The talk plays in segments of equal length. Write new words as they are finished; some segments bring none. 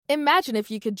Imagine if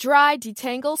you could dry,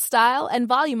 detangle, style, and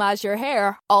volumize your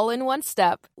hair all in one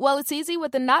step. Well, it's easy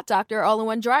with the Knot Doctor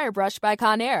All-in-One Dryer Brush by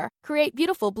Conair. Create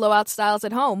beautiful blowout styles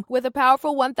at home with a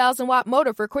powerful 1,000-watt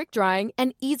motor for quick drying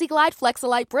and Easy Glide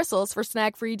Flexolite bristles for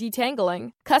snag-free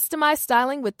detangling. Customize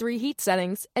styling with 3 heat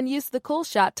settings and use the Cool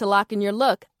Shot to lock in your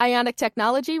look. Ionic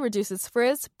technology reduces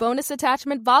frizz, bonus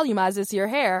attachment volumizes your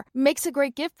hair, makes a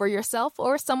great gift for yourself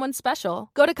or someone special.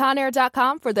 Go to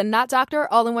Conair.com for the Knot Doctor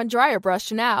All-in-One Dryer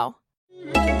Brush now.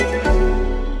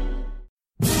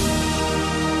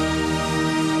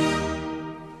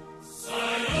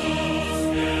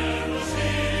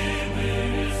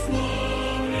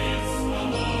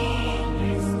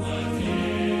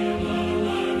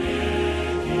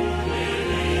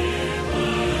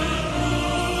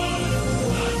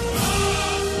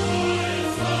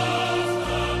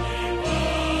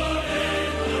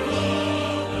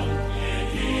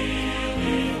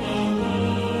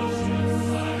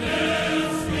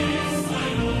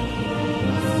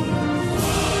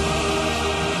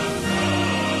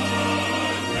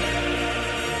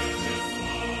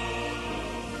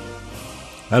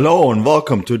 Hello and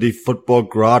welcome to the Football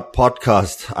Grad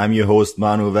podcast. I'm your host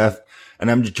Manu Vev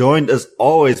and I'm joined as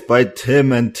always by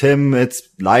Tim. And Tim,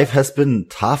 life has been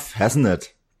tough, hasn't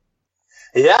it?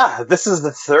 Yeah, this is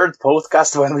the third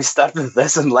podcast when we started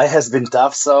this and life has been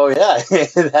tough. So yeah,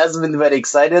 it has been very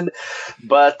exciting.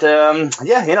 But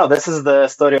this is the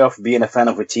story of being a fan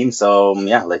of a team. So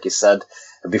yeah, like you said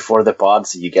before the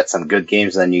pods, you get some good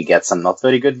games and you get some not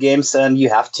very good games and you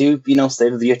have to, stay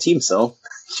with your team. So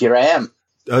here I am.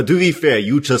 To be fair,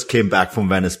 you just came back from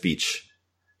Venice Beach.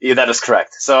 Yeah, that is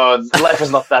correct. So life is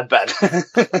not that bad.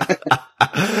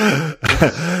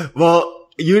 Well,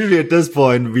 usually at this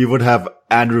point, we would have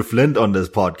Andrew Flint on this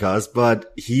podcast,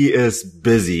 but he is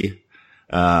busy,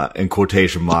 in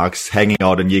quotation marks, hanging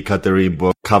out in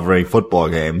Yekaterinburg covering football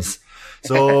games.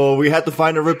 So we had to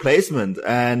find a replacement.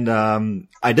 And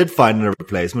I did find a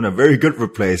replacement, a very good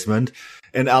replacement.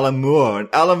 And Alan Moore. And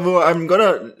Alan Moore, I'm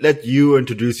gonna let you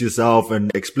introduce yourself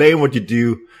and explain what you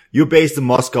do. You're based in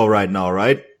Moscow right now,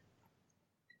 right?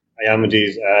 I am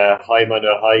indeed. Hi, Manu.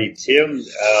 Hi, Tim.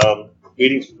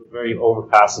 Greetings from a very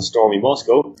overcast and stormy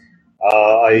Moscow.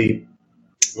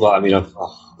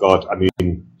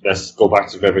 Let's go back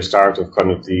to the very start of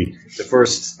kind of the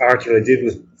first article I did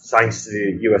was thanks to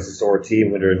the USSR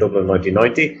team when they were in Dublin in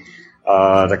 1990.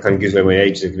 That kind of gives away my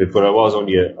age a little bit, but I was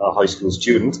only a high school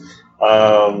student.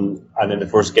 And then the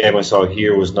first game I saw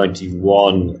here was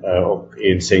 91 up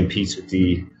in St. Pete's with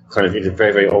the kind of in a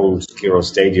very, very old Kiro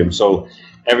Stadium. So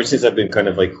ever since I've been kind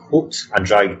of like hooked and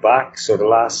dragged back. So the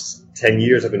last 10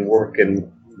 years I've been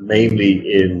working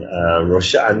mainly in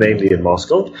Russia and mainly in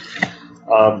Moscow.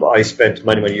 I spent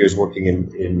many, many years working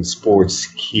in sports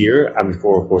here and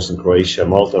before, of course, in Croatia,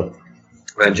 Malta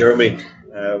and Germany.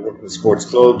 Working with sports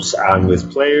clubs and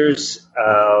with players.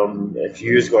 A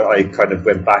few years ago, I kind of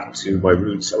went back to my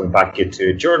roots. I went back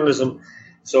into journalism.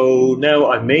 So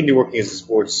now I'm mainly working as a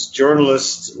sports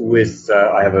journalist with,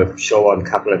 I have a show on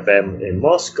Capital FM in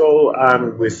Moscow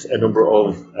and with a number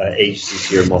of agencies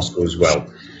here in Moscow as well.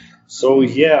 So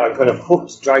yeah, I'm kind of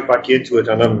hooked, dragged back into it,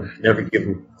 and I'm never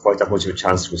given quite that much of a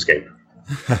chance to escape.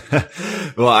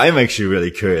 Well, I'm actually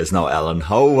really curious now, Alan.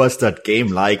 How was that game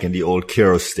like in the old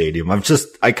Kiro Stadium?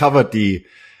 I covered the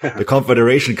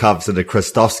Confederation Cups in the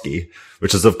Krestovsky,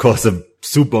 which is of course a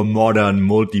super modern,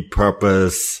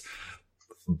 multi-purpose,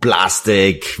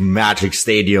 plastic, magic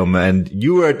stadium. And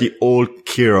you were at the old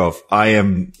Kirov. I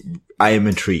am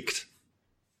intrigued.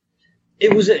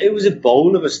 It was a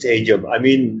bowl of a stadium. I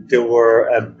mean, there were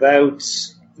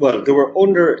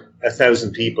under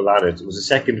 1,000 people at it. It was a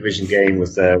second division game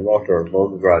with Rotor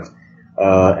Volgograd,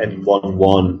 ended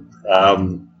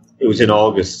 1-1. It was in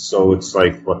August, so it's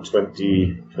like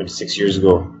 26 years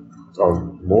ago or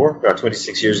more.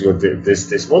 26 years ago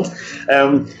this month.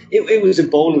 It was a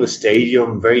bowl of a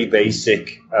stadium, very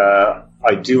basic.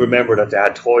 I do remember that they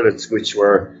had toilets which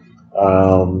were,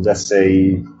 let's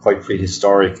say, quite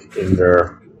prehistoric in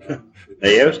their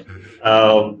layout.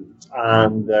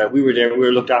 And we were there. We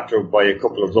were looked after by a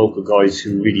couple of local guys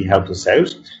who really helped us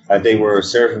out. They were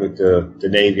serving with the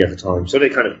Navy at the time, so they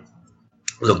kind of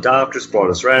looked after us, brought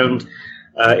us around.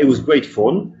 It was great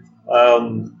fun,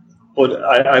 but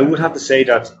I would have to say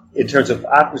that in terms of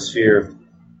atmosphere,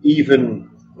 even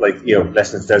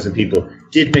less than 1,000 people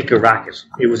did make a racket.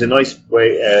 It was a nice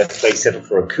place set up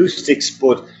for acoustics,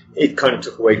 but it kind of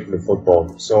took away from the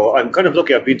football. So I'm kind of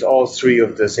lucky. I've been to all three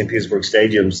of the St. Petersburg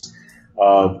stadiums.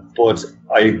 But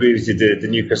I agree with you, the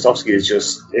new Krestovsky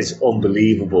is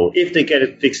unbelievable. If they get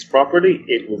it fixed properly,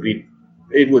 it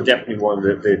will definitely be one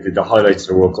of the highlights of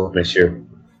the World Cup next year.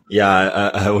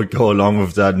 Yeah, I would go along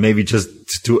with that. Maybe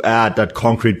just to add that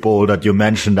concrete bowl that you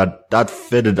mentioned, that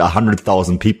fitted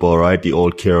 100,000 people, right? The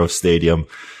old Kirov Stadium.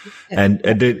 And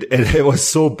it was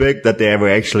so big that they were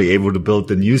actually able to build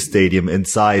the new stadium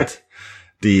inside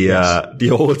the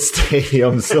old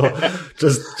stadium. So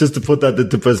just to put that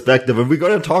into perspective, and we're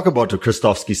going to talk about the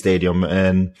Krestovsky Stadium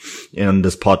in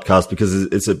this podcast, because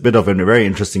it's a bit of a very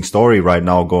interesting story right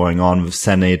now going on with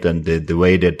Zenit and the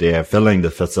way that they are filling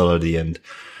the facility, and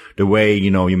the way,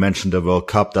 you mentioned the World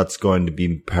Cup. That's going to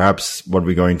be perhaps what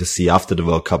we're going to see after the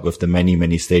World Cup with the many,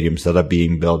 many stadiums that are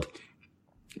being built.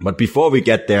 But before we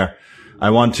get there, I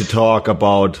want to talk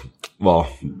about,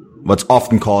 what's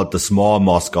often called the small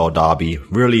Moscow derby.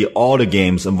 Really, all the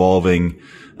games involving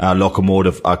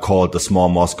Lokomotiv are called the small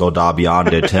Moscow derby,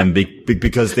 aren't they, Tim?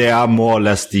 Because they are more or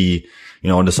less in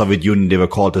the Soviet Union, they were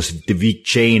called the weak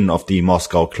chain of the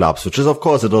Moscow clubs, which is, of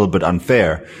course, a little bit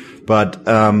unfair. But,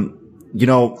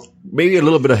 maybe a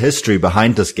little bit of history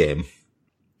behind this game.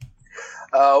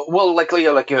 Well,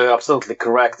 you're absolutely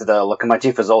correct. The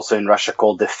Lokomotiv is also in Russia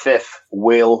called the fifth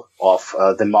wheel of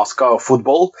the Moscow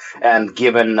football. And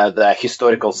given the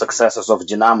historical successes of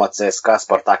Dynamo, CSKA,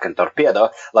 Spartak, and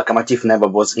Torpedo, Lokomotiv never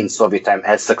was in Soviet time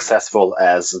as successful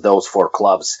as those four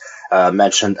clubs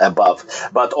mentioned above.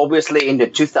 But obviously in the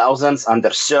 2000s, under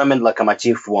Sermin,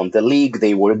 Lokomotiv won the league.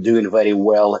 They were doing very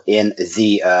well in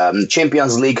the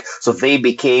Champions League. So they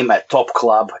became a top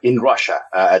club in Russia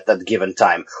at that given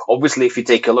time. Obviously, if you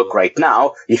take a look right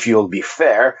now, if you'll be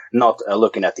fair, not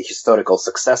looking at the historical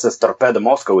successes, Torpedo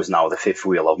Moscow is now the fifth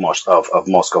wheel of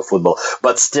Moscow football.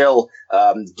 But still,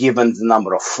 given the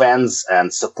number of fans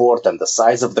and support and the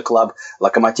size of the club,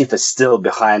 Lokomotiv is still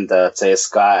behind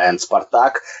CSKA and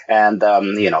Spartak. And,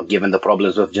 given the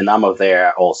problems with Dynamo,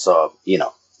 they're also,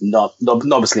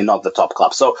 obviously not the top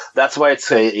club. So that's why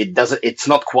it's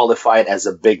not qualified as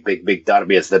a big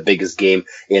derby, as the biggest game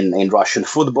in Russian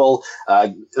football.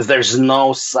 There's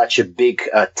no such a big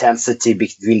tensity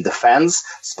between the fans.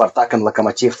 Spartak and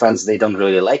Lokomotiv fans, they don't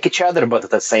really like each other, but at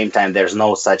the same time, there's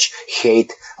no such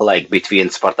hate like between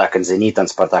Spartak and Zenit and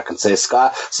Spartak and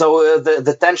CSKA. So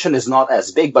the tension is not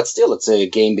as big, but still it's a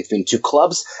game between two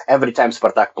clubs. Every time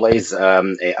Spartak plays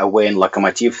away in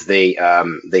Lokomotiv,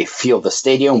 they fill the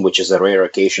stadium, which is a rare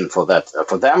occasion for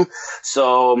them.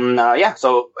 So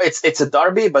so it's a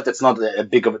derby, but it's not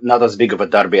as big of a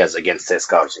derby as against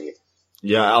CSKA or Zenit.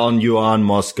 Yeah, Alan, you are in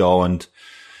Moscow, and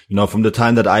from the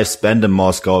time that I've spent in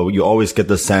Moscow, you always get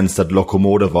the sense that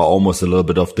Lokomotiv are almost a little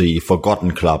bit of the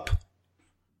forgotten club.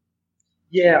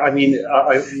 Yeah, I mean,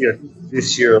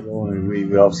 this year alone,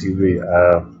 we obviously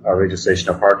our radio station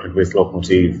are partnered with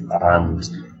Lokomotiv and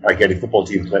are getting football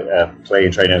team play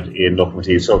and train out in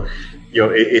Lokomotiv. So,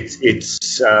 it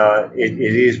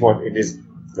is what it is.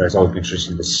 There's always been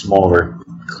tradition, the smaller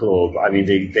club. I mean,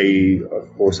 they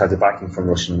of course have the backing from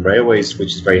Russian Railways,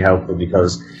 which is very helpful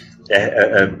because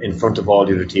in front of all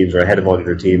the other teams or ahead of all the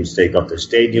other teams, they got their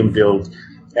stadium built.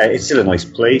 It's still a nice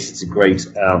place. It's a great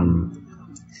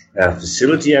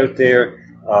facility out there.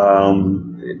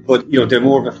 But they're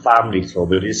more of a family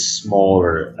club. It is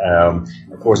smaller.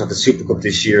 Of course, at the Super Cup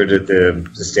this year, the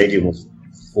stadium was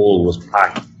full, was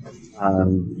packed,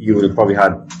 and you would have probably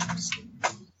had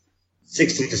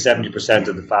 60 to 70%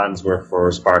 of the fans were for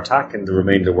Spartak, and the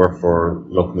remainder were for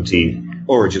Lokomotiv,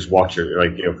 or just watchers,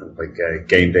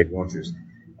 game day watchers.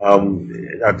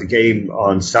 At the game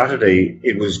on Saturday,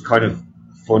 it was kind of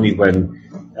funny when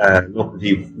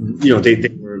Lokomotiv, they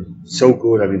were so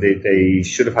good. I mean, they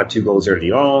should have had 2 goals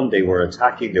early on. They were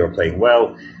attacking. They were playing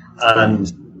well,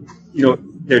 and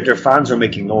their fans are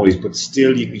making noise, but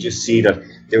still you could just see that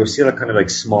they were still a kind of like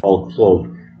small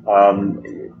club.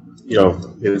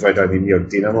 It was right. I mean,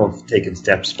 Dynamo have taken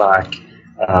steps back.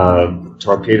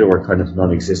 Torpedo are kind of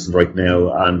non-existent right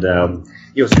now, and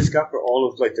CSKA, for all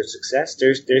of their success,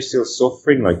 they're still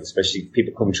suffering. Especially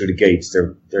people coming through the gates,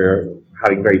 they're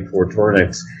having very poor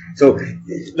turnouts. So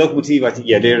Lokomotiv, I think,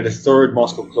 they're the third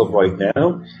Moscow club right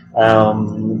now,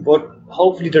 but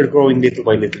hopefully they're growing little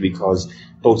by little because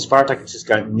both Spartak and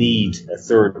CSKA need a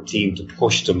third team to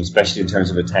push them, especially in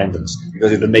terms of attendance,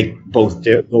 because it'll make both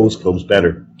those clubs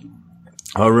better.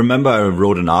 I remember I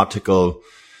wrote an article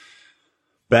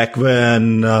back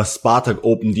when Spartak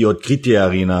opened the Odkrity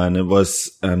Arena, and it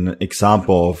was an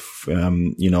example of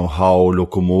how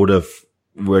Lokomotiv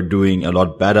were doing a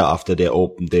lot better after they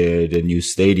opened their new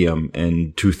stadium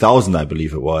in 2000, I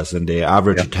believe it was, and their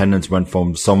average attendance went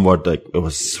from somewhat it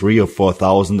was 3,000 or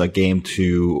 4,000 a game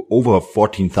to over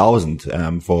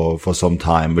 14,000 for some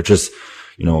time, which is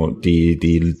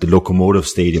the Lokomotiv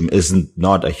Stadium isn't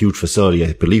not a huge facility.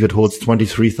 I believe it holds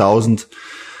 23,000,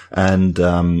 and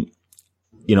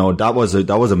that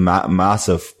was a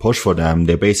massive push for them.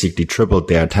 They basically tripled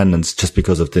their attendance just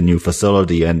because of the new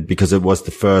facility and because it was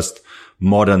the first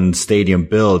modern stadium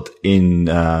built in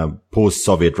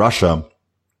post-Soviet Russia.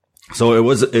 So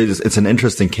it's an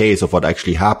interesting case of what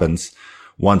actually happens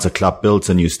once a club builds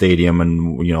a new stadium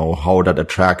and, how that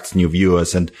attracts new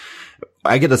viewers. And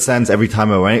I get a sense every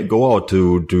time I go out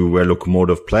to where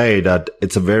Lokomotiv play that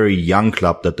it's a very young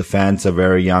club, that the fans are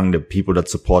very young, the people that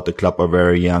support the club are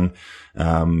very young.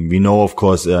 We know, of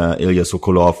course, Ilya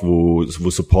Sokolov, who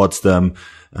supports them.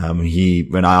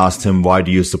 When I asked him, why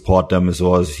do you support them?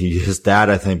 His dad,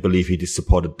 I believe he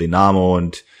supported Dynamo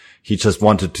and he just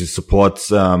wanted to support,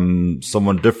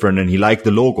 someone different and he liked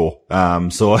the logo.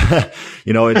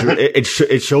 It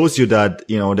shows you that,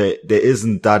 there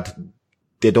isn't that,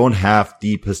 they don't have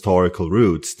deep historical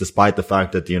roots, despite the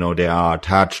fact that, they are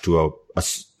attached to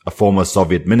a former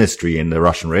Soviet ministry in the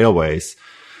Russian railways.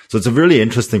 So it's a really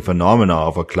interesting phenomena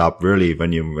of a club, really,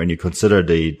 when you consider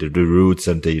the roots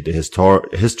and the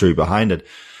history behind it.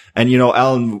 And,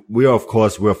 Alan, we're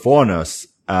foreigners,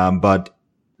 but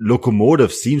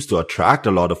Lokomotiv seems to attract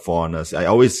a lot of foreigners.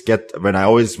 When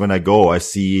I go, I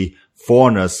see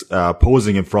foreigners,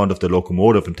 posing in front of the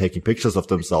Lokomotiv and taking pictures of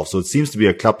themselves. So it seems to be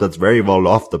a club that's very well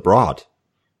loved abroad.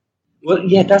 Well,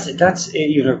 yeah, that's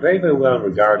very, very well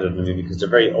regarded. Because they're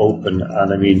very open,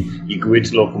 and you go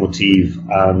into Lokomotiv,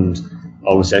 and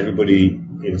almost everybody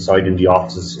inside in the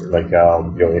offices, like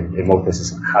in most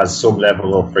places, has some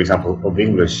level of, for example, of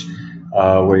English.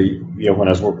 Where when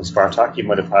I was working at Spartak, you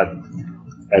might have had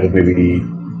out of maybe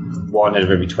 1 out of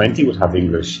every 20 would have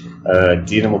English.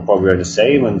 Dynamo probably are the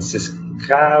same, and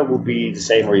CSKA would be the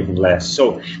same or even less.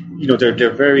 So,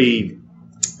 they're very.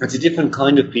 It's a different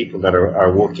kind of people that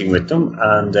are working with them,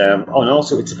 and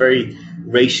also it's a very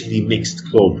racially mixed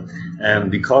club,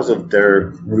 because of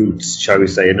their roots, shall we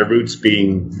say, and their roots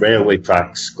being railway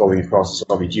tracks going across the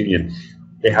Soviet Union.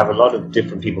 They have a lot of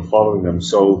different people following them,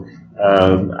 so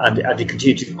and they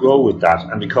continue to grow with that.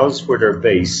 And because where they're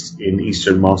based in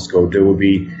eastern Moscow, there will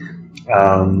be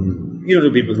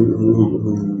there'll be people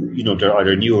who they're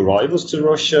either new arrivals to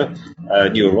Russia,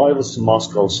 new arrivals to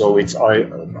Moscow, so it's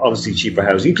obviously cheaper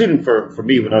housing, including for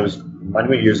me when I was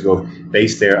many years ago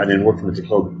based there and then working with the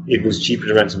club. It was cheaper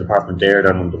to rent an apartment there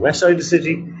than on the west side of the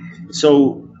city.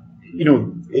 So,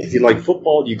 if you like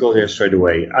football, you go there straight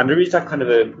away. And there is that kind of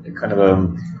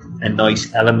a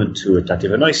nice element to it, that they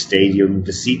have a nice stadium,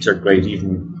 the seats are great,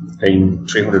 even paying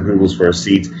 300 rubles for a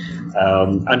seat,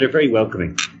 and they're very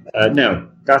welcoming. Now,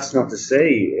 that's not to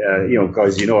say,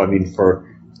 guys, for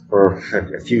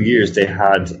a few years they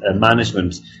had a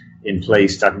management in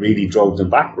place that really drove them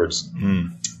backwards.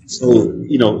 So,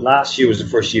 last year was the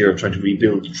first year of trying to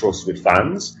rebuild trust with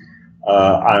fans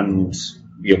and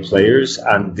players,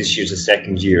 and this year's the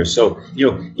second year. So,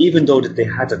 even though that they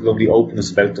had that lovely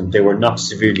openness about them, they were not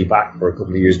severely backed for a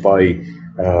couple of years by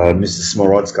Mrs.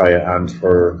 Smorodskaya and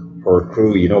her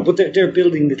crew, but they're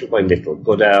building little by little.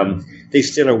 But they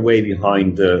still are way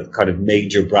behind the kind of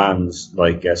major brands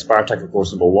like Spartak, of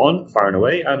course, number 1, far and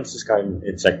away, and CSKA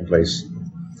in second place.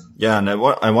 Yeah, and I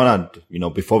want to,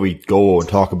 before we go and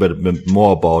talk a bit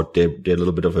more about their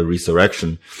little bit of a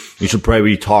resurrection, we should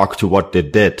probably talk to what they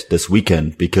did this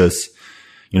weekend, because,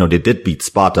 they did beat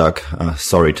Spartak.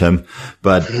 Sorry, Tim,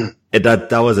 but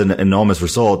that was an enormous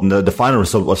result. And the final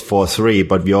result was 4-3,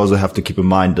 but we also have to keep in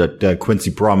mind that Quincy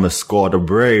Promes scored a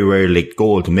very, very late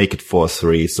goal to make it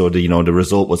 4-3. So the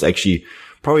result was actually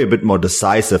probably a bit more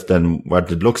decisive than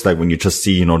what it looks like when you just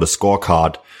see, the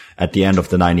scorecard at the end of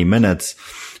the 90 minutes.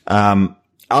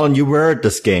 Alan, you were at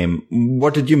this game.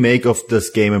 What did you make of this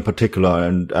game in particular,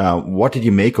 and what did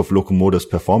you make of Lokomotiv's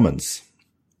performance?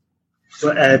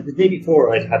 So the day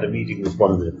before, I'd had a meeting with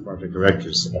one of the project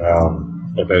directors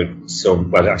about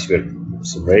some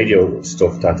radio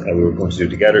stuff that we were going to do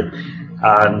together,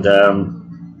 and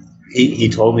he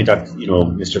told me that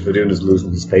Mr. Verdun is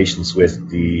losing his patience with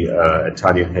the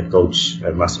Italian head coach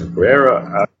Massimo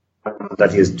Pereira,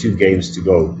 that he has 2 games to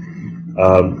go.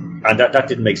 And that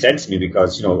didn't make sense to me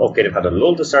because, okay, they've had a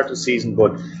lull to start the season,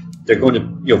 but they're going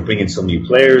to, bring in some new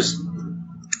players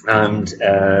and,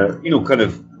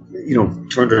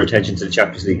 turn their attention to the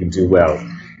Champions League and do well.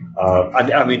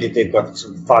 They've got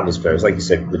some fabulous players. Like you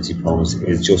said, Quincy Promes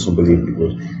is just unbelievably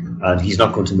good. And he's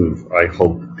not going to move, I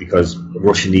hope, because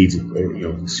Russia needs,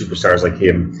 superstars like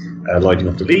him lighting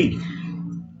up the league.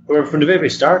 But from the very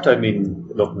start,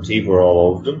 Lokomotiv were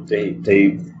all over them.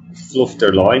 They fluffed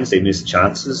their lines, they missed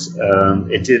chances.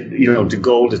 The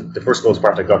goal, the first goal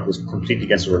Spartak got was completely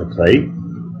against the run of play.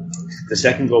 The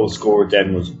second goal scored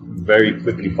then was very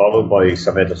quickly followed by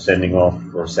Sametov sending off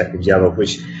for a second yellow,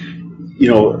 which,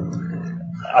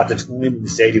 at the time in the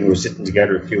stadium, we were sitting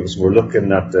together, a few of us were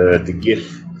looking at the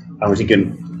GIF, and we're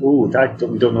thinking, oh, we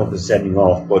don't know if it's sending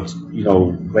off. But, you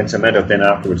know, when Samedov then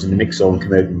afterwards in the mix zone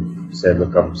came out and said,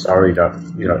 look, I'm sorry that,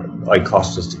 you know, I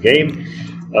cost us the game.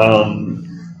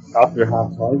 After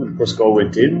half time, and of course, goal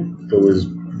went in,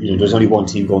 there's only one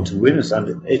team going to win it,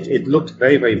 and it looked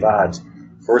very, very bad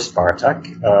for Spartak.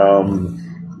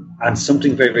 And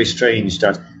something very, very strange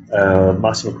that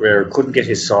Massimo Carrera couldn't get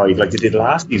his side like they did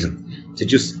last season to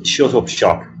just shut up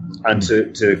shop and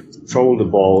to control the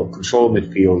ball, control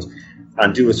midfield,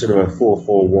 and do a sort of a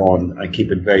 4-4-1 and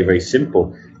keep it very, very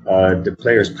simple. The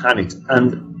players panicked,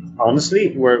 and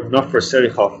honestly, were not for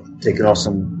Serikhov taking off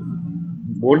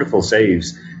some wonderful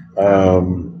saves,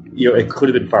 it could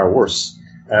have been far worse.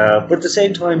 But at the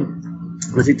same time,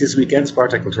 I think this weekend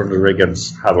Spartak will turn the rig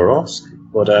against Khabarovsk.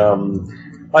 But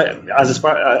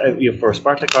for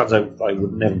Spartak fans, I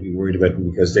would never be worried about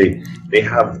them because they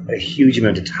have a huge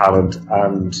amount of talent,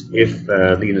 and if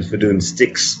Linus Fedun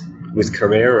sticks with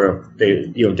Carrera,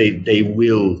 they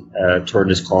will turn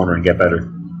this corner and get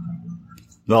better.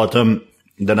 Well, Tim,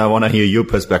 then I want to hear your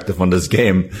perspective on this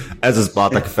game as a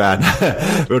Spartak fan.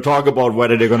 We'll talk about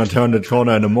whether they're going to turn the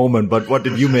corner in a moment, but what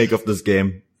did you make of this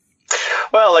game?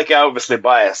 Well, I'm obviously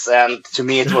biased, and to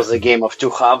me it was a game of two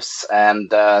halves,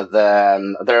 and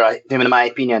in my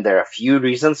opinion, there are a few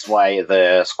reasons why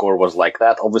the score was like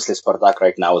that. Obviously, Spartak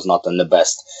right now is not in the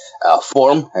best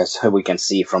form, as we can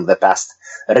see from the past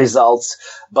results.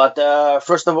 But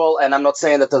first of all, and I'm not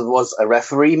saying that it was a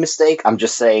referee mistake, I'm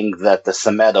just saying that the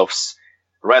Samedov's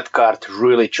red card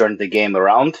really turned the game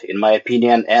around, in my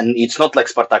opinion. And it's not like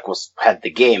Spartak had the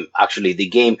game. Actually, the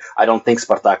game, I don't think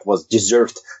Spartak was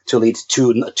deserved to lead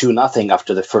 2-0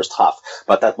 after the first half.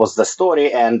 But that was the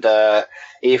story. And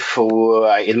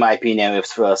in my opinion, if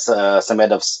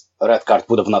Samedov's red card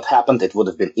would have not happened, it would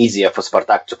have been easier for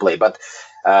Spartak to play. But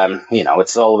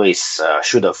it's always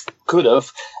should have, could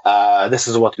have. This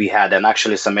is what we had. And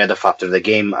actually, Samedov, after the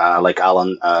game, like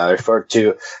Alan referred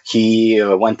to, he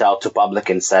went out to public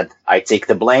and said, I take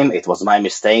the blame. It was my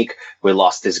mistake. We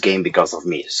lost this game because of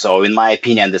me. So in my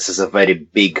opinion, this is a very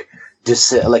big,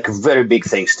 very big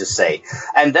things to say.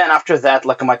 And then after that,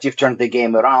 Lokomotiv turned the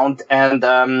game around. And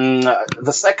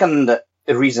the second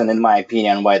reason, in my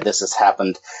opinion, why this has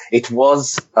happened, it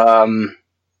was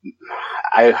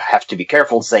I have to be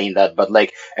careful saying that, but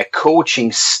like a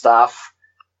coaching staff,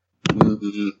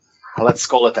 let's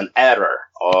call it an error,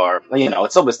 or,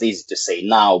 it's obviously easy to say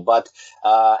now, but,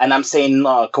 and I'm saying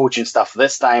coaching staff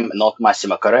this time, not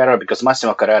Massimo Carrera, because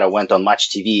Massimo Carrera went on Match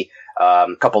TV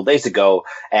a couple days ago,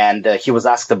 and he was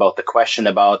asked about the question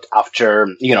about after,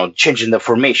 changing the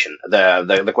formation,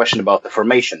 the question about the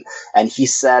formation. And he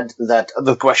said that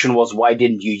the question was, why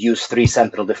didn't you use 3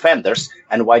 central defenders?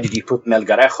 And why did you put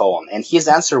Melgarejo on? And his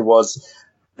answer was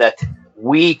that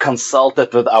we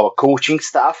consulted with our coaching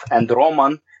staff, and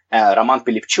Roman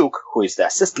Pilipchuk, who is the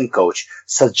assistant coach,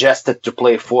 suggested to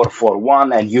play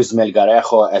 4-4-1 and use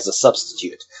Melgarejo as a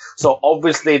substitute. So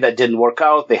obviously that didn't work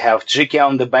out. They have Trikia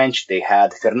on the bench. They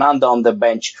had Fernando on the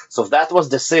bench. So that was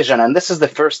decision. And this is the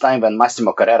first time when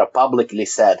Massimo Carrera publicly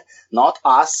said, not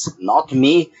us, not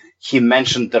me. He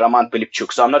mentioned Roman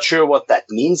Pilipchuk. So I'm not sure what that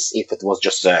means, if it was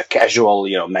just a casual,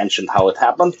 mention how it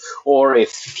happened, or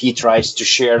if he tries to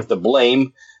share the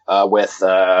blame with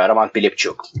Roman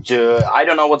Pilipchuk. I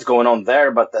don't know what's going on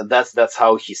there, but that's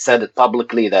how he said it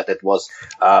publicly, that it was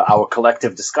our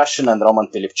collective discussion, and Roman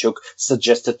Pilipchuk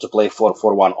suggested to play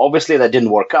 4-4-1. Obviously, that didn't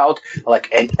work out.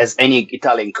 As any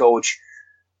Italian coach,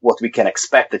 what we can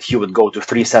expect, that he would go to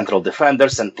 3 central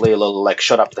defenders and play a little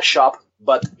shut up the shop.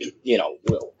 But,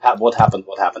 what happened.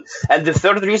 And the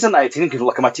third reason, I think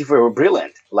Lokomotiv were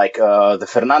brilliant. The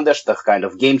Fernandes, the kind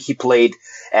of game he played,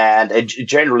 and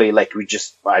generally,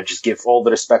 I just give all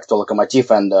the respect to Lokomotiv,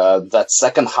 and that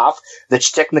second half,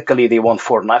 which technically they won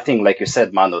 4-0, like you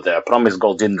said, Manu, the promised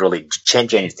goal didn't really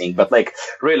change anything, but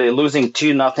really losing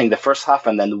 2-0 the first half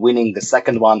and then winning the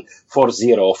second one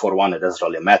 4-0 or 4-1, it doesn't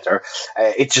really matter.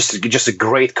 It's just a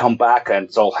great comeback, and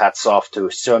it's all hats off to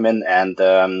Semin and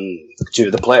to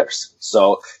the players.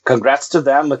 So congrats to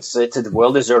them. It's a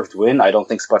well-deserved win. I don't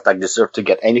think Spartak deserved to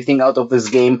get anything out of this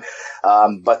game,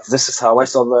 but this is how I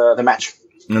saw the match.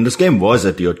 And this game was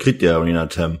at the Otkritia Arena,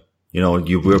 Tim.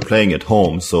 You were playing at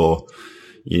home, so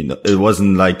it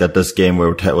wasn't like that this game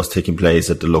where it was taking place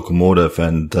at the Lokomotiv,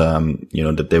 and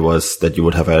that you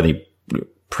would have any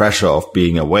pressure of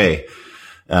being away.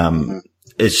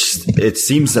 It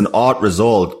seems an odd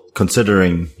result,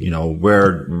 considering,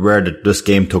 where this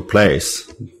game took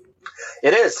place.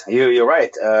 It is. You're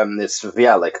right.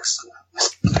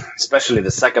 Especially the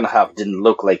second half didn't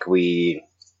look like we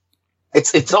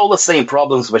It's all the same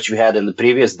problems which we had in the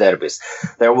previous derbies.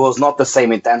 There was not the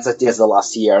same intensity as the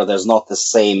last year. There's not the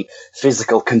same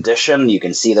physical condition. You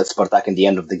can see that Spartak in the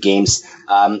end of the games.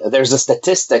 There's the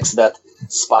statistics that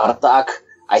Spartak,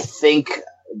 I think,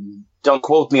 don't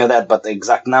quote me on that, but the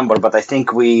exact number, but I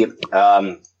think we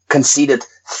conceded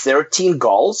 13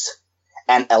 goals,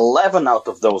 and 11 out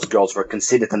of those goals were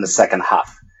conceded in the second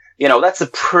half. That's a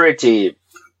pretty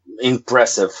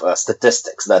impressive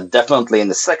statistics. That definitely in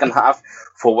the second half,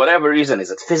 for whatever reason,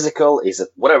 is it physical, is it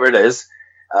whatever it is,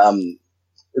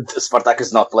 Spartak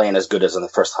is not playing as good as in the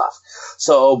first half.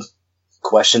 So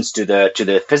questions to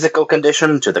the physical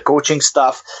condition, to the coaching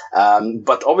stuff,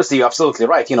 but obviously you're absolutely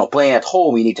right. Playing at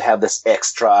home, you need to have this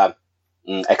extra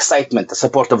excitement, the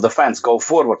support of the fans, go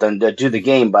forward and do the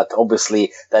game, but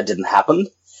obviously that didn't happen.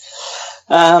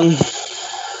 Not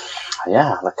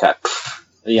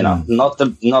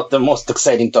the most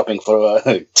exciting topic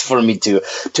for me to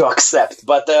accept.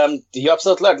 But you're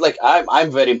absolutely right. Like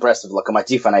I'm very impressed with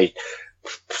Lokomotiv, and I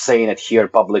saying it here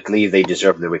publicly, they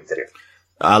deserve the victory.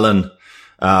 Alan,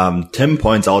 Tim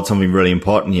points out something really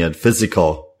important here: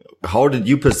 physical. How did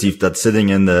you perceive that sitting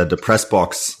in the press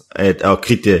box at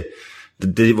Krite?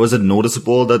 Was it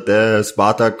noticeable that the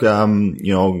Spartak,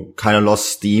 kind of lost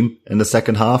steam in the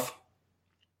second half?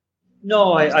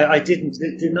 No, I didn't.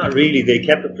 Did not really. They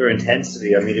kept up their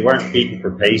intensity. I mean, they weren't beaten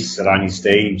for pace at any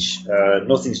stage.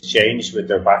 Nothing's changed with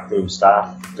their backroom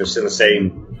staff. They're still the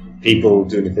same people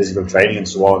doing the physical training and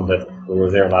so on that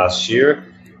were there last year.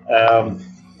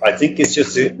 I think it's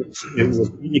just it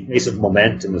was really a case of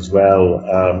momentum as well.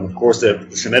 Of course, the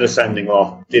Semeta sending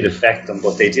off did affect them,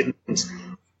 but they didn't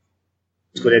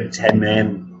go in 10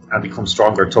 men and become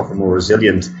stronger, tougher, more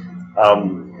resilient.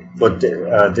 But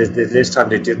this time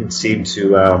they didn't seem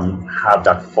to have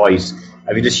that fight.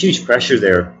 I mean, there's huge pressure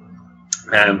there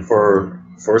for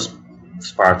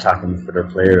Spartak and for their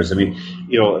players. I mean,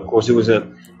 of course, it was a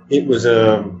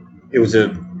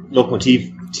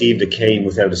Lokomotiv team that came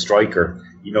without a striker.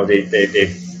 They've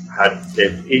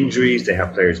injuries, they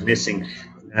have players missing.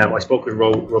 I spoke with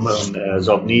Roman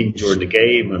Zobnin during the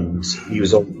game, and he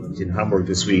was over in Hamburg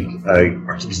this week,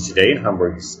 or today in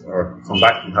Hamburg, or come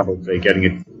back from Hamburg today, getting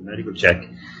a medical check.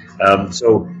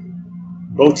 So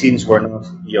both teams were not,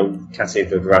 can't say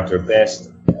they're at their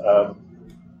best.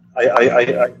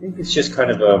 I think it's just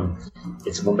kind of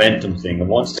it's a momentum thing, and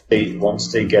once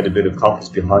they get a bit of confidence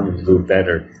behind them, they do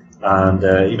better. And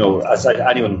as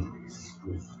anyone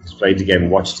who's played the game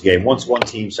and watched the game, once one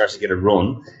team starts to get a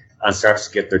run and starts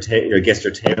to get gets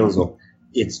their tails up,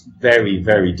 it's very,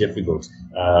 very difficult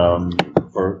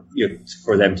for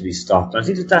them to be stopped. And I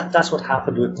think that's what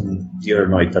happened with them the other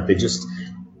night, that they just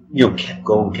kept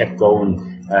going.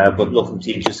 But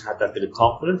Lokomotiv just had that bit of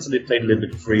confidence, and they played a little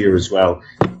bit freer as well.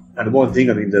 And the one thing,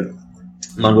 that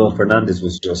Manuel Fernandes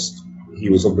he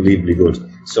was unbelievably good.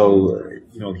 So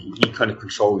he kind of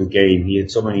controlled the game. He had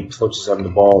so many touches on the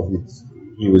ball.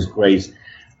 He was great.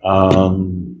 There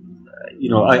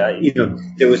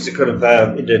was a kind of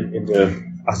I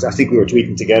think we were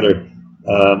tweeting together.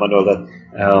 I know that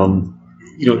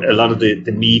a lot of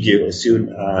the media, as soon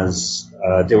as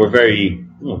they were very,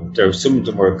 some of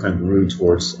them were kind of rude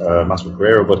towards Massimo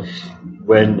Carrera, but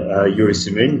when Yuri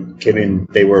Semin came in,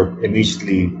 they were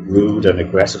immediately rude and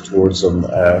aggressive towards them.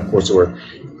 Of course, there were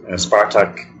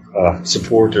Spartak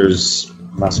supporters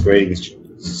masquerading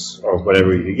as or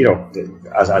whatever,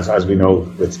 as we know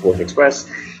with Sport Express.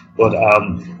 But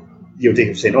they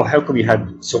were saying, "Oh, how come you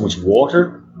had so much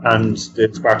water and the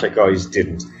Spartak guys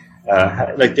didn't?"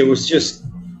 There was just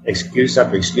excuse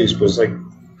after excuse. But it was like,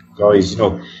 guys,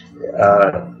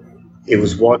 it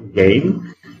was one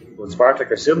game. When Spartak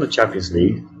are still in the Champions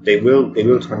League, they will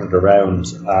turn it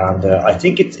around, and I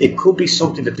think it could be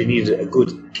something that they needed a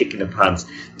good kick in the pants.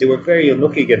 They were very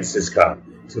unlucky against this guy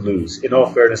to lose. In all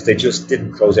fairness, they just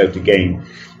didn't close out the game.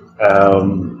 I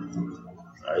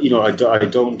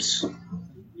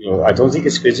don't think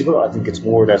it's physical. I think it's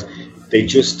more that they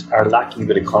just are lacking a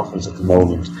bit of confidence at the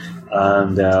moment,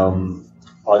 and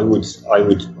I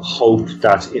would hope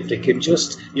that if they can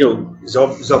just,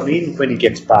 Zobnin, when he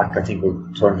gets back, I think will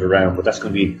turn it around, but that's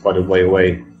going to be quite a way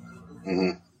away.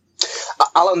 Mm-hmm.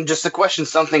 Alan, just a question,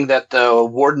 something that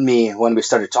warned me when we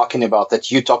started talking about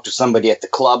that you talked to somebody at the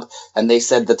club and they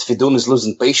said that Fidun is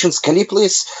losing patience. Can you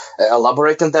please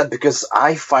elaborate on that? Because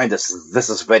I find this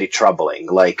is very troubling.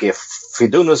 Like, if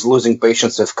Fidun is losing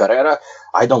patience with Carrera,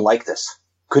 I don't like this.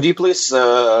 Could you please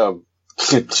talk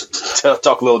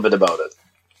a little bit about it?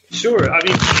 Sure. I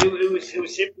mean, it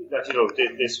was simply that,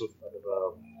 this was kind of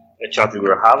a chat we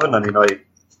were having. I mean,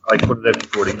 I put it out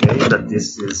before the game that he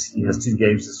has 2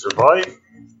 games to survive,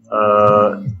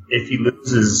 if he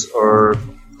loses or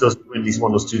doesn't win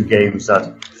one of those two games,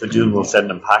 that Fedun will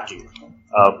send him packing.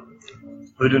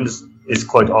 Fedun is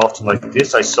quite often like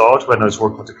this. I saw it when I was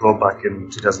working with the club back in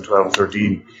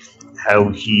 2012-13, how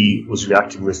he was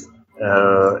reacting with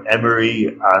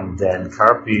Emery and then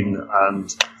Karpin,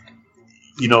 and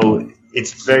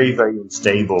it's very, very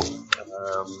unstable.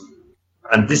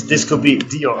 And this could be,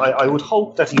 I would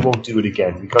hope that he won't do it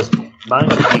again, because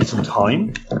managers need some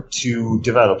time to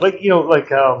develop. Like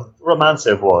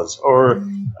Romantsev was, or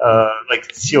like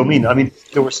Xiaomin. I mean,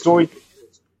 there were stories.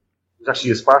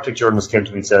 Actually, a Spartak journalist came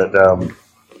to me and said,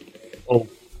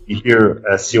 you hear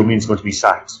Xiaomin's going to be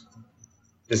sacked.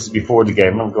 This is before the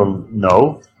game. And I'm going,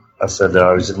 no. I said,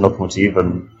 I was in Lokomotiv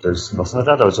and there's nothing like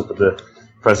that. I was up at the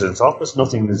president's office.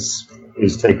 Nothing is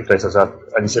taking place like that.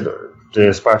 And he said,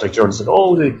 the Spartak journalist said,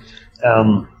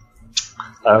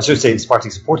 I should say the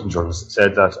Spartak supporting journalist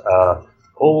said that,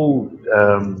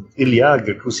 Ilya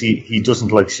Gerkusi, he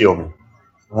doesn't like Xiaomin.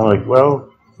 And I'm like, well,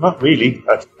 not really.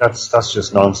 That's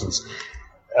just nonsense.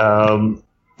 And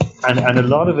a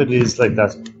lot of it is like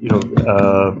that,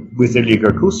 with Ilya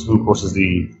Gerkus, who of course is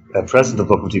the president of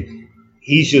Lokomotiv,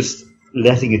 he's just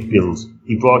letting it build.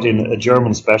 He brought in a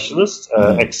German specialist,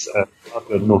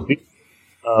 ex-Novi,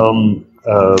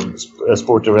 a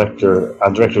sport director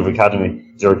and director of their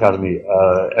academy,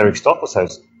 Eric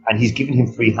Stoppelshaus, and he's given him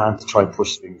free hand to try and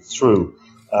push things through.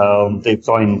 They've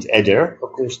signed Eder,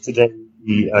 of course, today,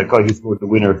 the guy who scored the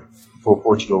winner for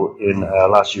Portugal in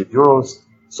last year's Euros.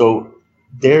 So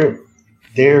they're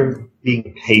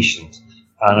being patient,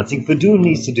 and I think Fedun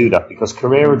needs to do that because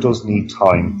Carrera does need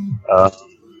time.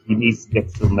 He needs to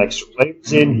get some extra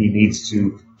players in. He needs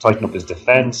to tighten up his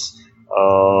defence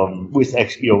with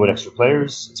extra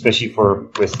players, especially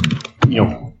with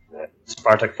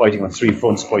Spartak fighting on three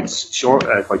fronts quite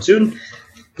soon.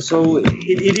 So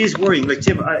it is worrying. Like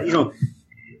Tim,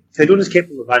 Fedun is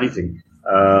capable of anything,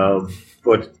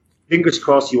 but fingers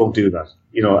crossed he won't do that.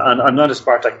 And I'm not a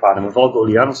Spartak fan. I'm a Volgo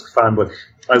Ulyanovsk fan, but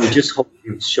I would just hope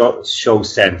he would show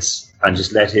sense and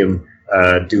just let him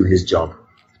do his job.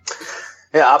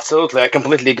 Yeah, absolutely. I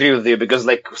completely agree with you because,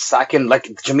 Sakin,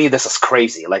 to me, this is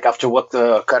crazy. After what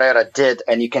Carrera did,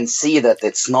 and you can see that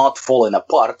it's not falling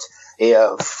apart.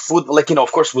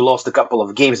 Of course, we lost a couple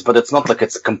of games, but it's not like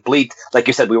it's a complete, like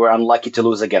you said, we were unlucky to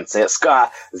lose against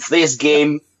CSKA. This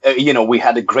game, we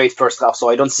had a great first half, so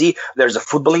I don't see there's a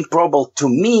footballing problem. To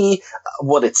me,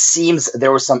 what it seems,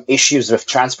 there were some issues with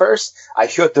transfers. I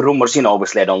heard the rumors,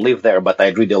 obviously I don't live there, but I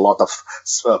read a lot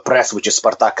of press, which is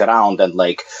Spartak around, and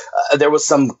there was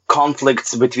some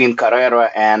conflicts between Carrera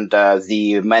and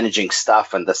the managing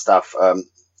staff and the staff,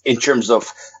 in terms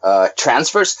of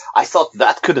transfers. I thought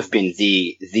that could have been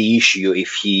the issue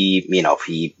if he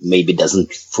maybe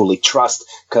doesn't fully trust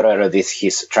Carrera with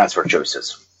his transfer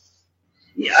choices.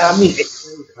 Yeah, I mean, it's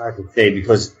very hard to say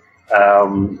because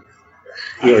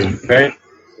it's very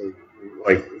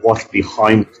what's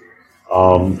behind.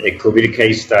 It could be the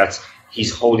case that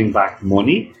he's holding back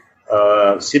money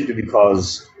simply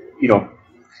because he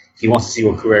wants to see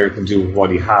what Carrera can do with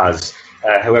what he has.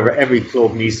 However, every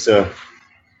club needs to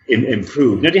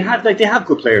improve. Now they have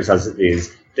good players as it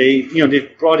is.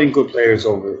 They've brought in good players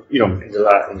over in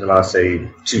the last say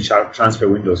two transfer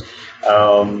windows.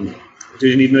 They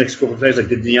didn't need an extra couple of players. Like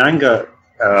the Nyanga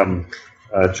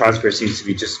transfer seems to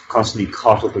be just constantly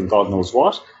caught up in God knows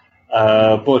what.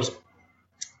 But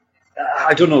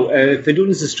I don't know. Fedun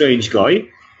is a strange guy.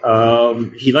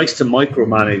 He likes to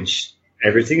micromanage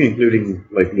everything, including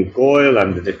Luke Goyle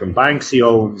and the different banks he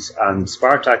owns and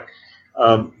Spartak.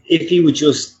 If he would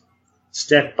just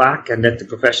step back and let the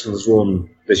professionals run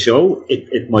the show,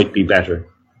 it might be better.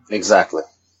 Exactly.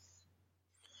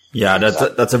 Yeah,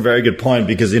 that's a very good point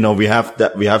because we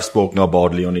have spoken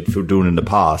about Leonid Fedun in the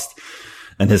past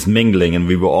and his mingling, and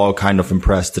we were all kind of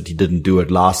impressed that he didn't do it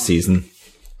last season.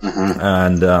 Mm-hmm.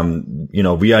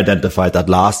 And we identified that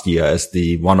last year as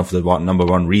one of the number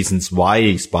one reasons why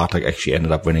Spartak actually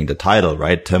ended up winning the title,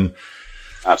 right, Tim?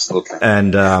 Absolutely.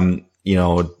 And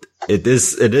it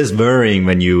is worrying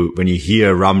when you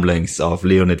hear rumblings of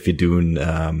Leonid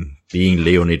Fedun being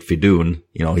Leonid Fedun.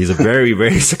 He's a very,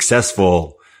 very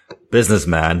successful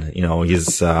businessman.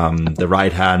 He's the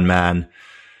right-hand man.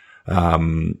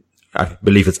 I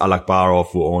believe it's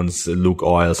Alakbarov who owns Luke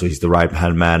Oil, so he's the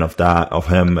right-hand man of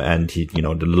him, and he, the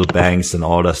little banks and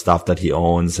all the stuff that he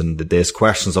owns. And there's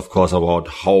questions, of course, about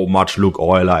how much Luke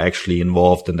Oil are actually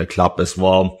involved in the club as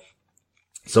well.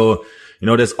 So,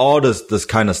 there's all this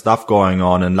kind of stuff going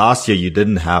on, and last year you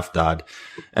didn't have that.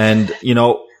 And,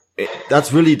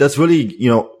 that's really,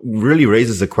 really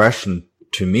raises a question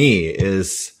to me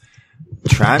is,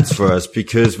 transfers,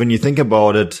 because when you think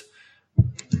about it,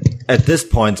 at this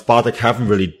point, Spartak haven't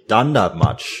really done that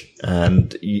much.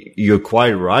 And you're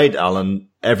quite right, Alan.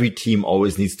 Every team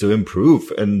always needs to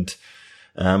improve. And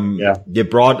they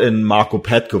brought in Marko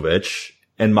Petkovic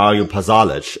and Mario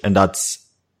Pasalic, and that's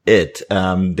it.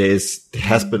 There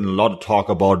has been a lot of talk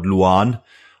about Luan,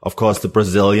 of course, the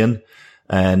Brazilian.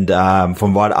 And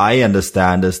from what I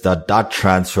understand is that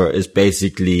transfer is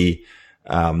basically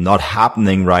not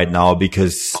happening right now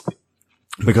because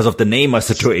of the Neymar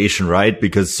situation, right?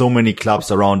 Because so many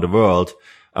clubs around the world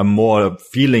are more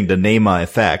feeling the Neymar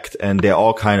effect, and they're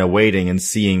all kind of waiting and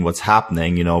seeing what's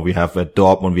happening. You know, we have at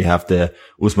Dortmund, we have the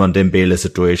Ousmane Dembele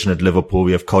situation. At Liverpool,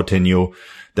 we have Coutinho.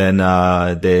 Then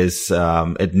there's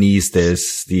at Nice,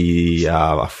 there's the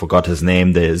I forgot his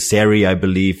name, there's Seri, I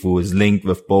believe, who is linked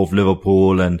with both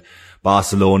Liverpool and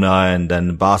Barcelona, and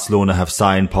then Barcelona have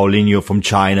signed Paulinho from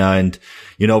China, and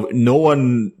you know, no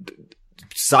one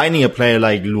signing a player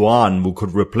like Luan who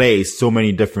could replace so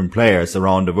many different players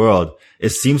around the world. It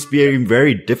seems to be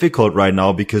very difficult right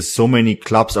now because so many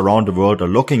clubs around the world are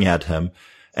looking at him.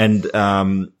 And,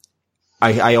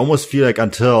 I almost feel like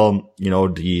until, you know,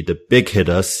 the big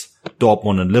hitters,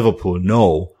 Dortmund and Liverpool,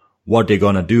 know what they're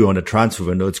going to do on the transfer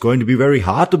window, it's going to be very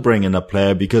hard to bring in a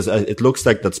player, because it looks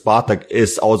like that Spartak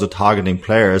is also targeting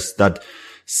players that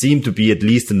seem to be at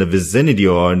least in the vicinity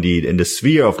or in the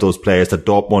sphere of those players that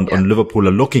Dortmund and Liverpool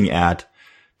are looking at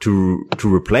to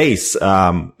replace,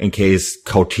 in case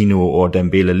Coutinho or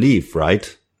Dembele leave,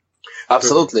 right?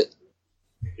 Absolutely.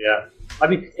 Yeah. I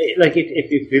mean, like,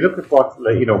 if you look at what,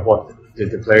 like, you know, what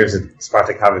the players that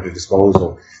Spartak have at their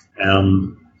disposal, I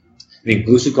mean,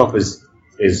 Glusakov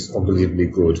is unbelievably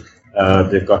good.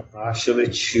 They've got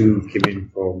Marshalic, who came in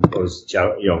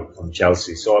from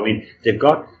Chelsea. So, I mean, they've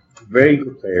got very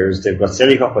good players. They've got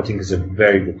Serikov, I think, is a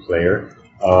very good player.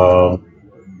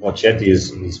 Mochetti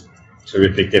is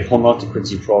terrific. They've hung on to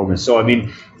Quincy Promes. So, I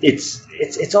mean,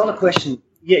 it's all a question.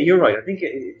 Yeah, you're right. I think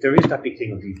there is that big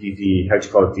thing of the how do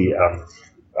you call it,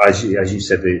 as you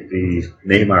said, the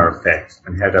Neymar effect,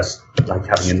 and how that's like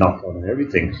having a knock-on on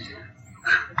everything.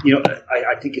 You know,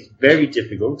 I think it's very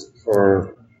difficult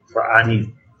for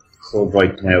any club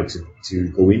right now to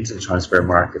go into the transfer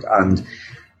market. And,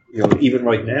 you know, even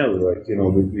right now, like, you know,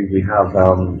 we have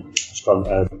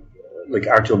like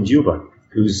Artem Dzyuba,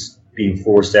 who's being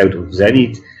forced out of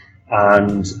Zenit,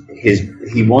 and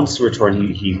he wants to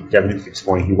return. He definitely fixed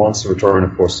point. He wants to return,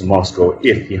 of course, to Moscow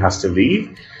if he has to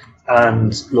leave.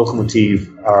 And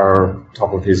Lokomotiv are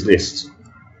top of his list.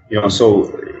 You know, so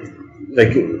like,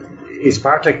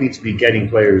 Spartak needs to be getting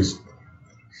players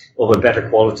of a better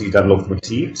quality than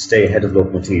Lokomotiv, stay ahead of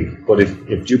Lokomotiv. But if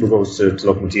Dzyuba goes to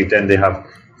Lokomotiv, then they have,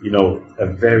 you know, a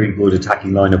very good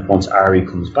attacking lineup once Ari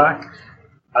comes back.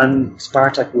 And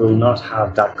Spartak will not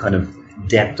have that kind of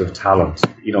depth of talent,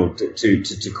 you know,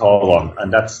 to call on.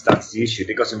 And that's the issue.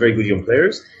 They've got some very good young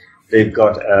players. They've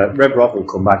got Rebrov will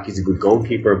come back. He's a good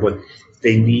goalkeeper, but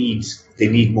they need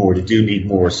more. They do need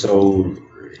more. So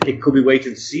it could be wait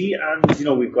and see. And, you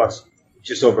know, we've got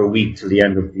just over a week to the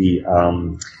end of the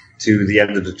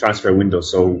transfer window.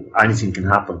 So anything can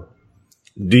happen.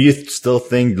 Do you still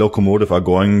think Lokomotiv are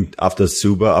going after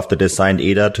Suba after they signed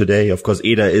Eder today? Of course,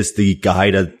 Eder is the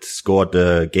guy that scored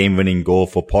the game-winning goal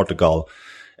for Portugal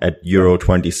at Euro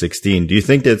 2016. Do you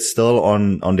think that's still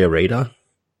on their radar?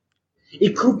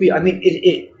 It could be. I mean,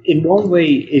 it in one way,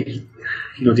 you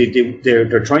know,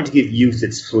 they're trying to give youth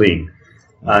its fling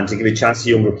and to give a chance to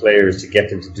younger players to get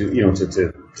them to do, you know,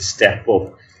 to step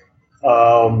up.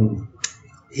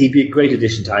 He'd be a great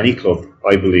addition to any club,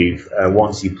 I believe,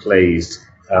 once he plays.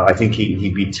 I think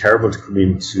he'd be terrible to come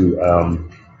into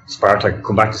Spartak,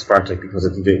 come back to Spartak, because I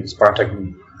think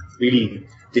Spartak really,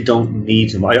 they don't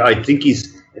need him. I think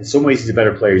in some ways he's a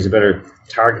better player. He's a better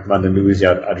target man than Luis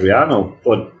Adriano,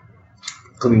 but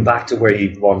coming back to where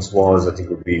he once was, I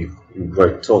think would be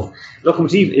very tough.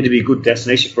 Lokomotiv, it'd be a good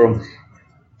destination for him.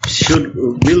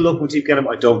 Will Lokomotiv get him?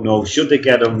 I don't know. Should they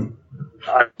get him?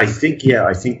 I think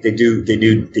they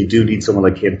do need someone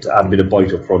like him to add a bit of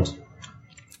bite up front.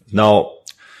 Now,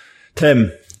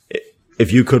 Tim,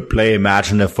 if you could play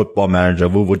Imagine a Football Manager,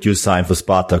 who would you sign for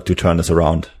Spartak to turn this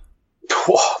around?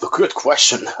 Oh, good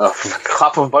question.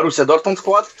 Half of Borussia Dortmund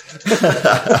squad?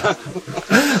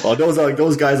 Oh,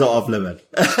 those guys are off limit.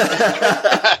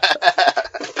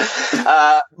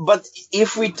 But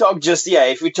if we talk just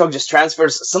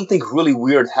transfers, something really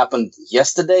weird happened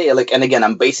yesterday. And again,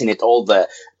 I'm basing it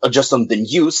just on the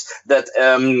news that,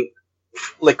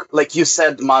 like you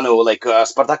said, Manu,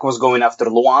 Spartak was going after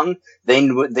Luan,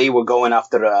 then they were going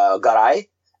after Garay,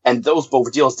 and those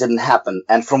both deals didn't happen.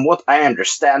 And from what I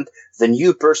understand, the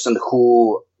new person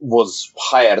who was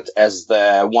hired as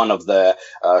one of the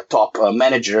top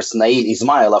managers, Nail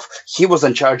Ismailov, he was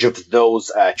in charge of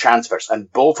those transfers,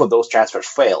 and both of those transfers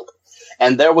failed.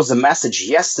 And there was a message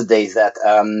yesterday that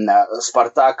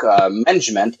Spartak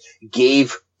management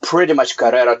gave pretty much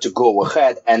Carrera to go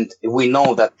ahead, and we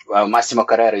know that Massimo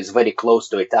Carrera is very close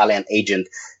to Italian agent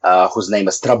whose name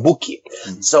is Trabucchi.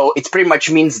 Mm-hmm. So it pretty much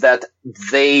means that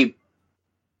they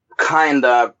kind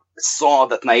of saw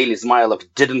that Nail Ismailov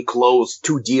didn't close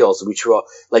two deals, which were,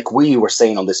 like we were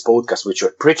saying on this podcast, which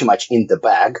were pretty much in the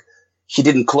bag. He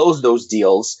didn't close those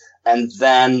deals, and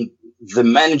then the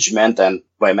management, and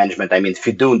by management I mean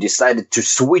Fidun, decided to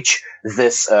switch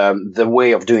this the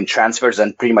way of doing transfers,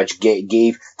 and pretty much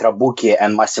gave Trabucchi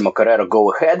and Massimo Carrera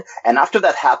go ahead. And after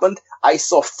that happened, I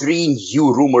saw 3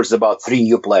 new rumors about 3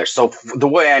 new players. So the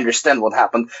way I understand what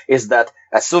happened is that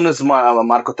as soon as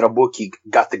Marco Trabucchi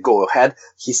got the go ahead,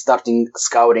 he started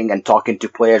scouting and talking to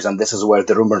players, and this is where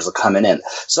the rumors are coming in.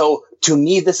 So to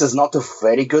me, this is not a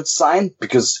very good sign,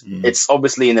 because it's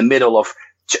obviously in the middle of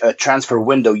transfer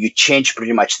window. You change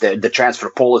pretty much the transfer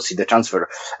policy, the transfer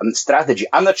strategy.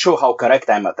 I'm not sure how correct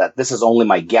I'm at that. This is only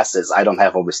my guesses. I don't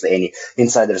have obviously any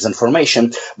insiders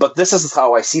information, but this is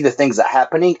how I see the things are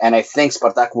happening. And I think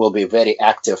Spartak will be very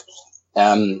active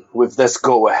with this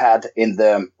go ahead in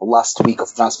the last week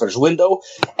of transfers window.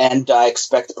 And I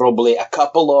expect probably a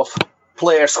couple of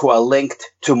players who are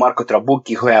linked to Marco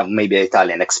Trabucchi, who have maybe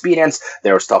Italian experience.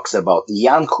 There's talks about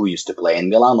Jan, who used to play in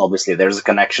Milan. Obviously, there's a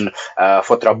connection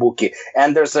for Trabucchi.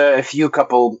 And there's a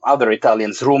couple other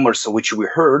Italians rumors, which we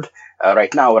heard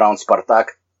right now around Spartak.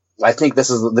 I think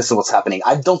this is what's happening.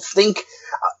 I don't think...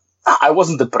 I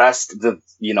wasn't depressed that,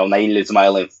 Nail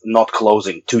Ismailov not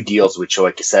closing 2 deals, which,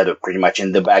 like you said, are pretty much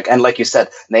in the bag. And like you said,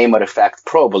 Neymar effect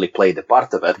probably played a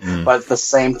part of it. But at the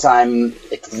same time,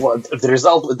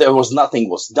 nothing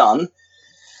was done.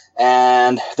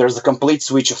 And there's a complete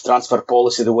switch of transfer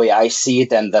policy the way I see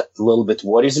it, and that a little bit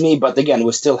worries me. But again,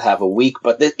 we still have a week.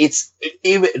 But this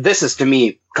is, to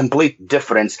me, complete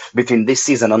difference between this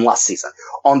season and last season.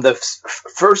 On the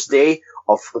first day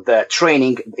of the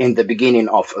training in the beginning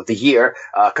of the year,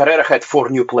 Carrera had 4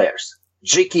 new players.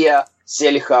 Jikia,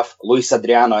 Selikhov, Luis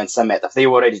Adriano, and Sametov. They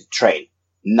were ready to train.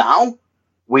 Now,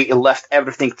 we left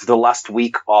everything to the last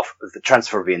week of the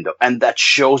transfer window. And that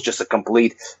shows just a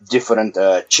complete different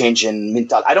change in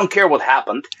mentality. I don't care what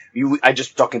happened. I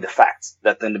just talking the facts.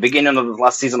 That in the beginning of the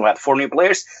last season, we had 4 new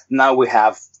players. Now we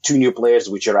have 2 new players,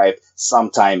 which arrived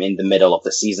sometime in the middle of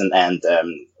the season. And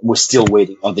we're still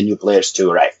waiting on the new players to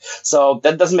arrive. So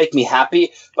that doesn't make me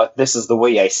happy. But this is the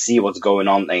way I see what's going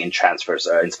on in transfers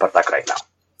in Spartak right now.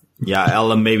 Yeah,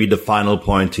 Alan, maybe the final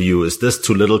point to you. Is this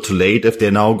too little too late if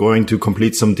they're now going to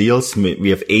complete some deals? We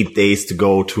have 8 days to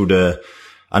go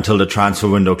until the transfer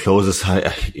window closes.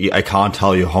 I can't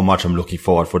tell you how much I'm looking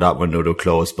forward for that window to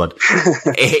close, but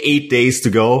 8 days to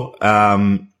go.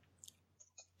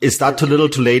 Is that too little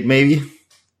too late, maybe?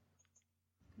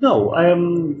 No,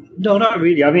 no, not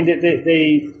really. I mean,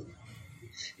 they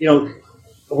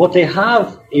what they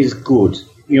have is good.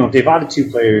 They've added 2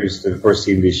 players to the first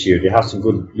team this year. They have some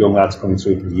good young lads coming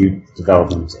through from the youth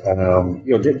development.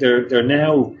 They're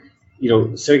now,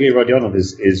 Sergei Rodionov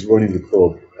is running the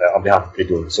club on behalf of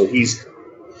Fidun. So he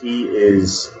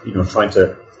is, trying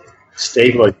to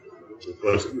stabilize.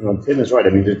 But Tim is right. I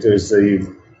mean, there's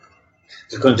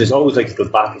always like the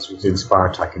battles within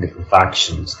Spartak and different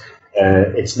factions.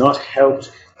 It's not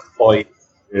helped by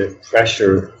the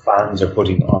pressure fans are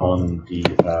putting on the,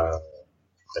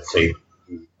 let's say,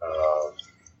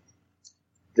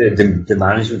 the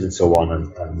management and so on,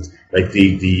 and like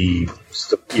the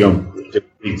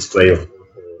display of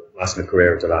Massimo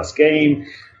Carrera at the last game,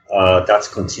 that's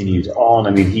continued on.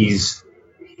 I mean, he's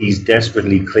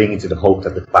desperately clinging to the hope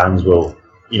that the fans will,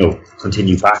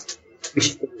 continue back,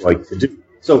 which they like to do.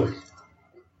 So,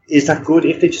 is that good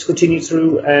if they just continue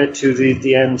through to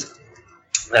the end?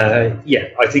 Yeah,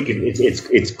 I think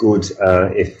it's good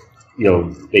if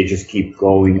they just keep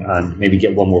going and maybe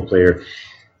get one more player.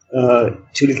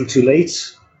 Too little, too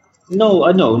late. No,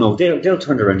 they'll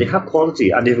turn around. They have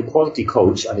quality, and they have a quality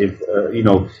coach, and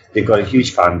they've got a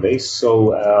huge fan base.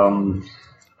 So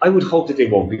I would hope that they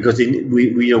won't, because we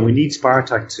need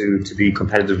Spartak to be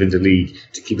competitive in the league,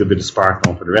 to keep a bit of spark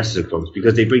on for the rest of the clubs,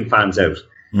 because they bring fans out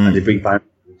and they bring fans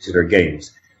to their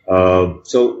games.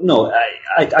 So no,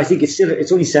 I think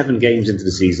it's only 7 games into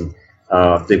the season.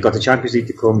 They've got the Champions League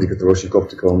to come, they've got the Russian Cup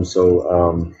to come.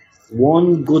 So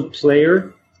one good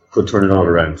player could turn it all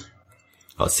around.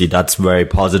 Oh, see, that's very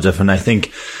positive. And I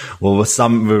think, we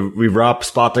wrap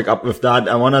Spartak up with that.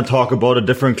 I want to talk about a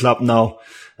different club now.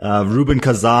 Rubin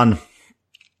Kazan.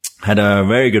 had a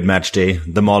very good match day,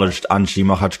 demolished Anzhi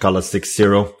Makhachkala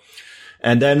 6-0,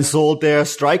 and then sold their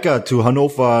striker to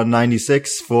Hannover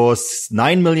 96 for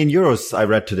 9 million euros, I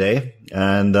read today.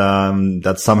 And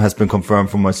that sum has been confirmed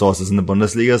from my sources in the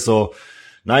Bundesliga. So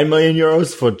 9 million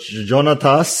euros for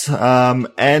Jonatas,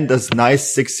 and a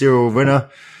nice 6-0 winner.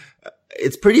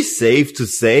 It's pretty safe to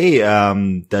say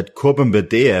that Kurban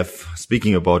Berdeev,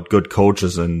 speaking about good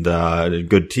coaches and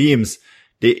good teams,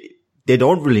 they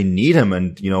don't really need him,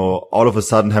 and all of a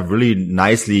sudden have really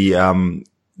nicely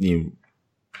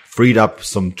freed up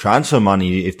some transfer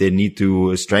money if they need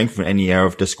to strengthen any area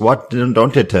of the squad,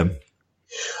 don't they, Tim?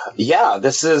 Yeah,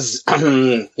 this is,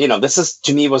 this is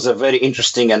to me was a very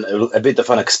interesting and a bit of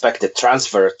unexpected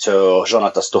transfer to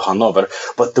Jonatas to Hanover.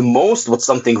 But what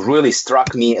something really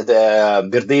struck me at the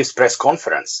Berdeev's press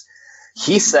conference.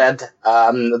 He said,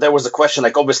 there was a question,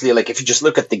 obviously, if you just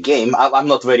look at the game, I'm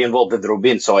not very involved with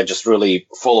Rubin, so I just really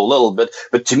follow a little bit.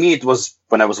 But to me, it was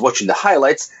when I was watching the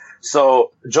highlights.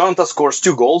 So Jonatas scores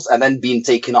 2 goals and then being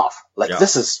taken off.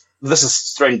 This is a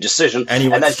strange decision. And he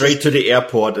went straight to the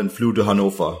airport and flew to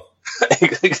Hanover.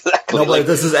 Exactly. No, but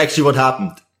this is actually what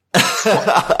happened.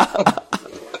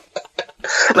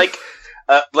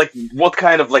 What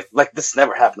kind of, this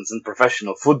never happens in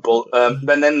professional football.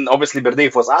 And then obviously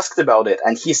Berdeev was asked about it,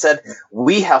 and he said,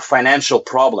 we have financial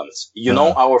problems.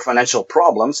 Our financial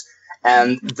problems.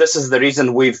 And this is the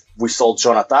reason we sold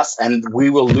Jonatas, and we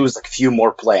will lose a few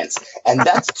more players. And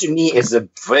that to me is a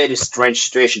very strange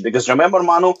situation, because remember,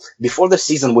 Manu, before the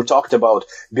season we talked about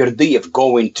Berdeev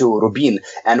going to Rubin,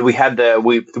 and we had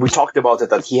we talked about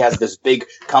it, that he has this big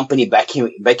company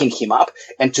backing him up.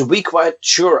 And to be quite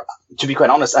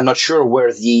honest, I'm not sure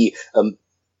where the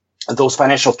those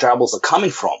financial troubles are coming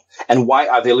from, and why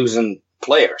are they losing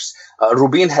players.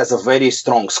 Rubin has a very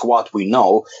strong squad, we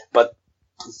know, but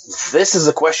this is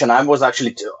a question I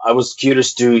was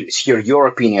curious to hear your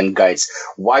opinion, guys.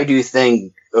 Why do you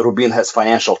think Rubin has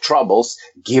financial troubles,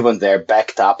 given they're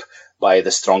backed up by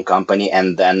the strong company,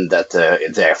 and then that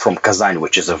they're from Kazan,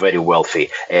 which is a very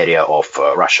wealthy area of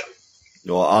Russia?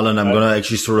 Well, Alan, I'm going to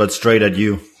actually throw that straight at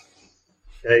you.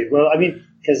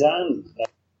 Kazan,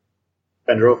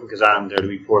 I drove from Kazan there the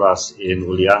week before last in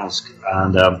Ulyansk,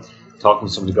 and talking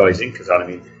to some of the guys in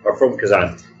Kazan, or from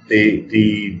Kazan,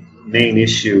 the main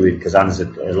issue in Kazan is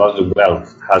that a lot of the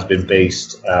wealth has been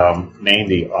based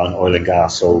mainly on oil and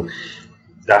gas, so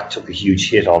that took a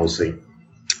huge hit, obviously.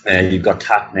 And you've got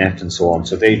Tatnet and so on,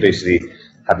 so they basically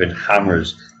have been hammered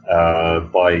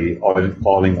by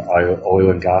falling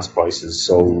oil and gas prices.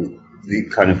 So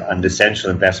the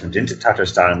central investment into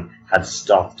Tatarstan had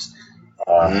stopped.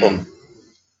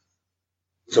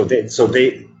 So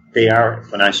they are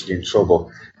financially in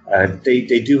trouble.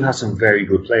 They do have some very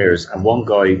good players, and one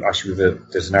guy, actually,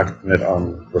 there's an article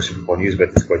on Russian Football News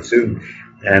about this quite soon,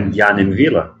 Jan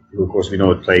Invila, who of course we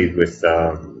know had played with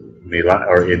Milan,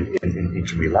 or in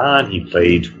Inter Milan. He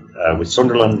played with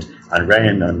Sunderland and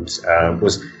Rennes, and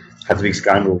had the big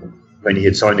scandal when he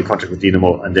had signed a contract with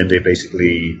Dinamo, and then they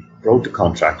basically broke the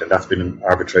contract, and that's been in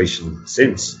arbitration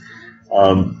since.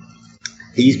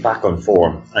 He's back on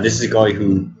form, and this is a guy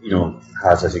who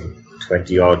has, I think,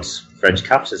 20 odd French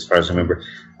caps as far as I remember,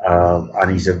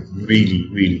 and he's a really,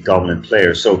 really dominant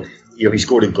player. So he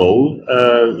scored a goal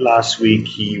last week.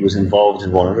 He was involved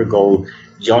in one other goal.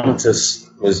 Jonatas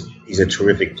he's a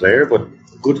terrific player, but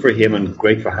good for him and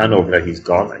great for Hanover that he's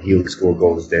gone and he'll score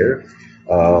goals there.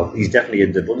 He's definitely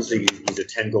in the Bundesliga. He's a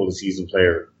 10 goal a season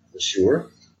player for sure.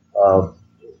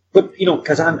 But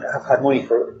Kazan have had money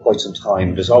for quite some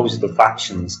time. There's always the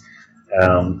factions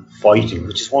fighting,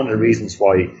 which is one of the reasons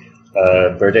why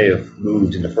Berdeev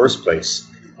moved in the first place.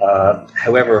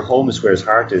 However, home is where his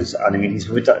heart is, and he's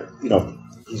with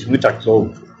that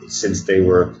club since they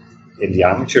were in the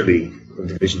amateur league in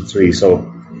Division 3.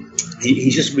 So he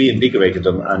just reinvigorated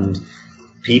them, and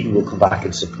people will come back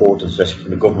and support them, especially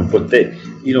from the government. But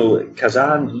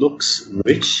Kazan looks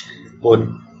rich, but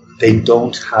they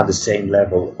don't have the same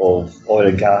level of oil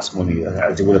and gas money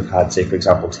as they would have had, say, for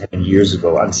example, 10 years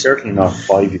ago, and certainly not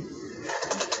 5 years.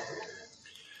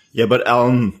 Yeah, but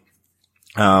Alan,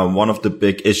 one of the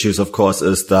big issues, of course,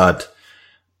 is that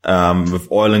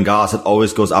with oil and gas, it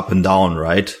always goes up and down,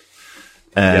 right?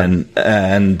 And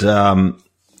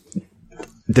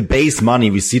the base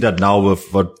money, we see that now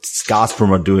with what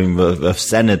Gazprom are doing with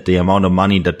Zenit, the amount of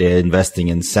money that they're investing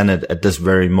in Zenit at this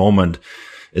very moment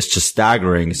is just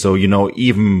staggering. So,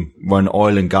 even when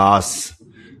oil and gas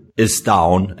is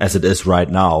down, as it is right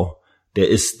now, there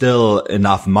is still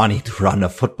enough money to run a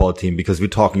football team, because we're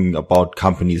talking about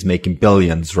companies making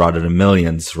billions rather than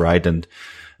millions, right? And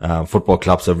football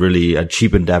clubs are really a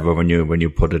cheap endeavor when you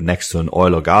put it next to an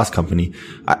oil or gas company.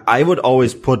 I would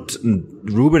always put,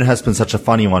 Ruben has been such a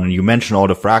funny one, and you mentioned all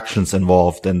the fractions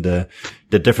involved and the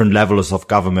different levels of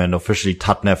government. Officially,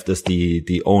 Tatneft is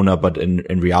the owner, but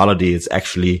in reality, it's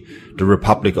actually the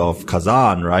Republic of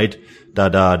Kazan, right?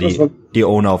 That are the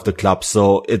owner of the club.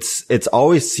 So it's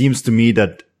always seems to me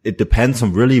that it depends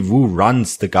on really who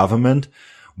runs the government,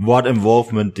 what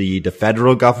involvement the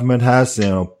federal government has.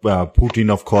 Putin,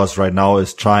 of course, right now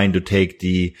is trying to take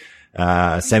the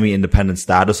semi-independent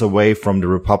status away from the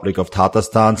Republic of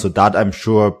Tatarstan. So that, I'm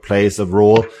sure, plays a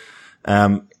role.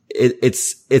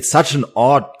 It's such an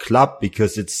odd club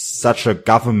because it's such a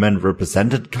government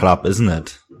represented club, isn't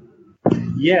it?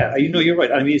 Yeah, you're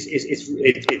right. I mean,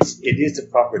 it is the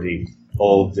property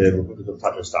of the Republic of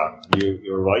Tatarstan.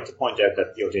 You're right to point out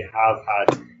that they have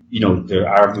had, there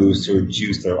are moves to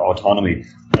reduce their autonomy,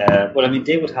 but I mean,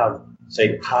 they would have,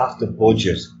 say, half the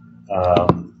budget, half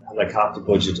the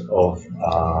budget of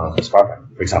Sparta,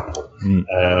 for example.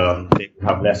 They would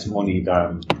have less money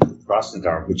than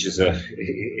Krasnodar, which is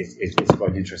it's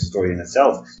quite an interesting story in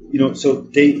itself. So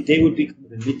they would be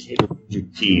the mid-table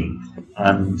team,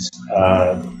 and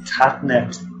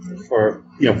Tatneft for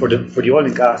the oil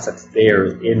and gas that's there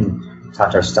in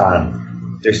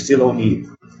Tatarstan, they're still only,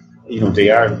 they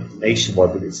are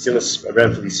nationwide, but it's still a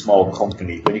relatively small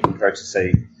company when you compare to,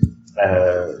 say,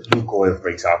 Lukoil, for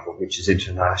example, which is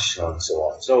international and so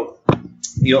on. So,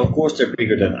 of course, they're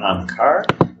bigger than Ankar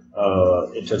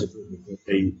in terms of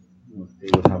they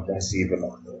would have less even.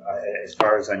 As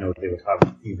far as I know, they would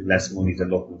have even less money than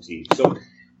local teams. So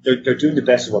they're doing the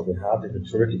best of what they have. They have a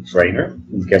terrific trainer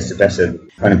who gets the best of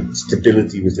kind of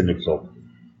stability within the club.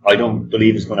 I don't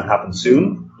believe it's going to happen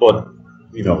soon, but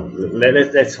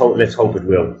let's hope it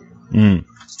will.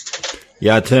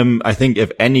 Yeah, Tim, I think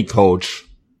if any coach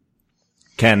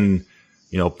can,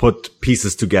 put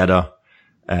pieces together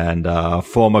and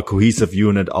form a cohesive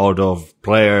unit out of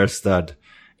players that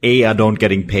A, are not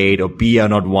getting paid, or B, are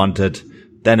not wanted,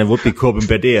 then it would be Kurban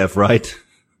Berdiyev, right?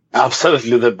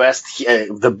 Absolutely the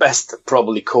best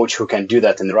probably coach who can do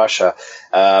that in Russia.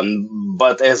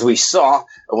 But as we saw,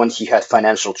 when he had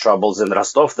financial troubles in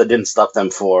Rostov, that didn't stop them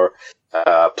for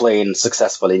playing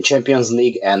successfully in Champions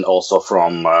League and also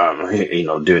from,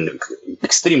 doing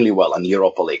extremely well in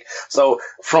Europa League. So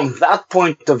from that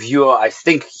point of view, I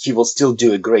think he will still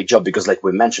do a great job because, like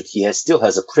we mentioned, he still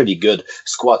has a pretty good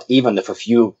squad, even if a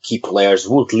few key players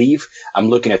would leave. I'm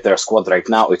looking at their squad right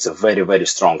now. It's a very, very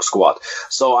strong squad.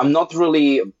 So I'm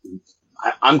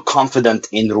confident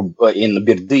in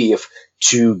Berdiyev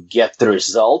to get the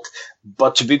result.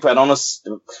 But to be quite honest,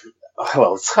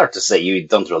 well, it's hard to say. You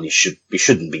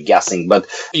shouldn't be guessing, but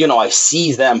I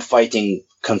see them fighting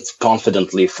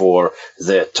confidently for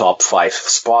the top 5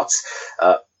 spots.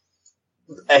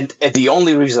 And the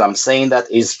only reason I'm saying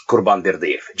that is Kurban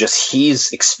Berdiyev. Just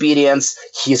his experience,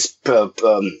 his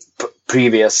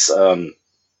previous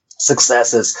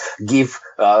successes give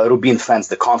Rubin fans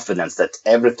the confidence that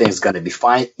everything's going to be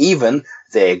fine, even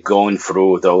they're going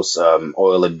through those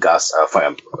oil and gas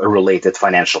related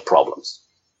financial problems.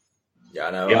 Yeah,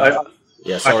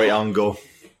 no. Sorry, Alan, go.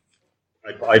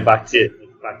 I backed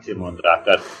him on that.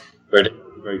 That Berdiyev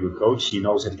is a very good coach. He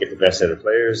knows how to get the best out of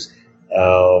players,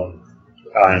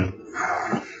 and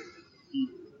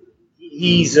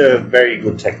he's a very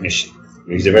good technician.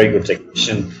 He's a very good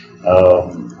technician,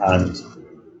 and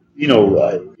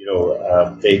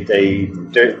they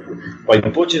by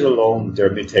budget alone, they're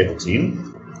a mid-table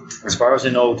team. As far as I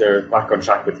know, they're back on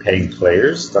track with paying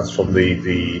players. That's from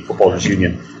the Footballers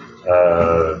Union.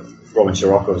 Roman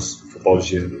Shirokov's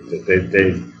Footballers Union.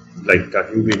 They like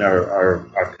that. Rubin are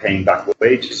paying back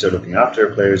wages. They're looking after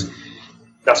their players.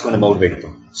 That's going to motivate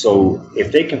them. So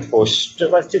if they can push, top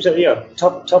 5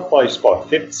 spot,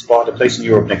 5th spot, a place in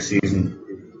Europe next season,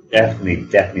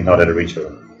 definitely not out of reach for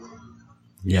them.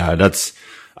 Yeah,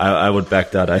 I would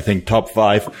back that. I think top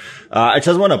 5. I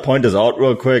just want to point this out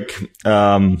real quick.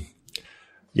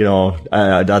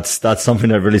 That's something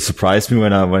that really surprised me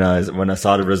when I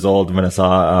saw the result, when I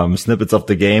saw snippets of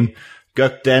the game.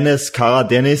 Gökdeniz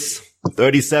Karadeniz,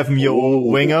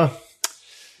 37-year-old winger.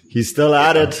 He's still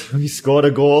at it. He scored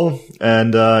a goal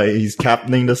and he's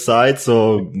captaining the side,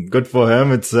 so good for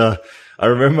him. It's I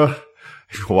remember,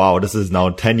 wow, this is now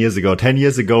 10 years ago. 10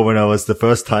 years ago when I was the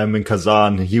first time in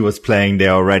Kazan, he was playing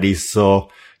there already, so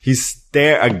he's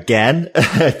there again.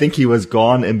 I think he was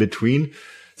gone in between.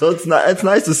 So it's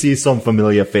nice to see some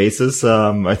familiar faces.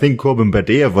 I think Kurban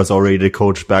Berdiyev was already the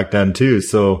coach back then too.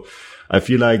 So I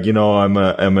feel like, I'm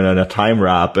in a time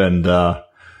wrap and,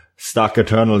 stuck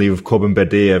eternally with Kobin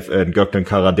Berdeev and Gökhan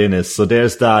Karadeniz. So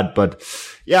there's that. But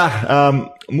yeah,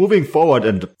 moving forward,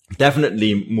 and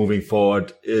definitely moving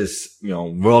forward is,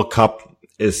 World Cup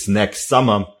is next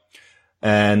summer.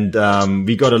 And,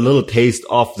 we got a little taste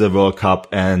of the World Cup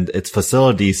and its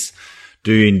facilities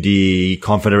during the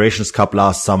Confederations Cup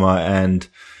last summer. And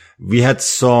we had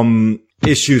some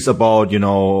issues about,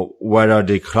 whether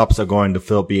the clubs are going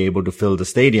to be able to fill the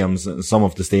stadiums. Some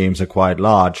of the stadiums are quite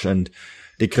large, and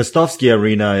the Krestovsky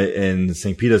Arena in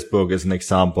St. Petersburg is an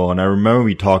example. And I remember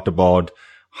we talked about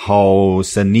how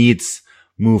Zenit's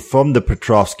move from the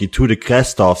Petrovsky to the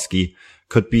Krestovsky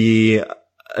could be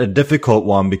a difficult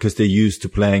one because they're used to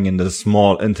playing in the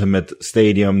small, intimate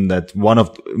stadium that in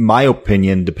my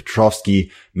opinion, the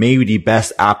Petrovsky may be the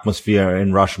best atmosphere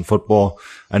in Russian football.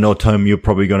 I know, Tom, you're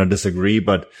probably going to disagree,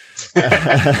 but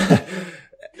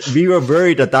we were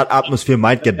worried that atmosphere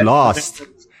might get lost,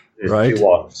 right?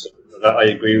 I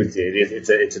agree with you. It's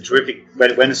a terrific,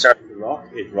 when it starts to rock,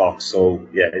 it rocks. So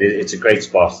yeah, it's a great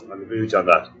spot. I agree with you on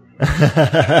that.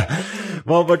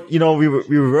 Well, but we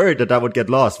were worried that would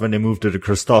get lost when they moved to the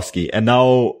Krestovsky. And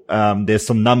now, there's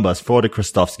some numbers for the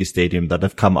Krestovsky Stadium that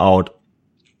have come out,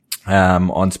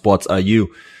 on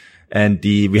Sports.ru. And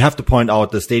we have to point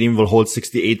out the stadium will hold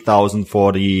 68,000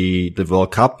 for the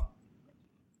World Cup.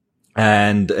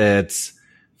 And it's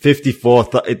 54,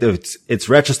 it's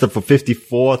registered for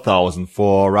 54,000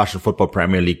 for Russian Football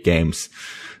Premier League games.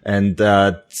 And,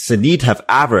 Zenit have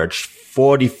averaged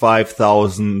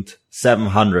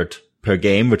 45,700 per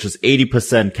game, which is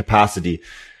 80% capacity.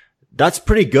 That's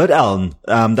pretty good, Alan.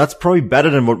 That's probably better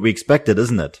than what we expected,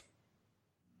 isn't it?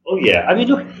 Oh yeah. I mean,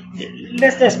 look,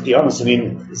 let's be honest. I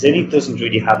mean, Zenit doesn't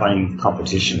really have any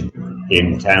competition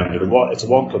in town. It's a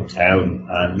one-club town,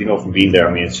 and from being there,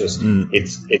 I mean, it's just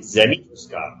it's Zenit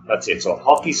SKA. That's it. So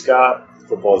hockey SKA,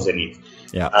 football Zenit.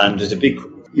 Yeah. And there's a big,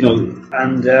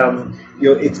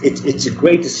 it's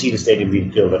great to see the stadium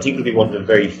being filled. I think it'll be one of the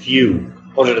very few,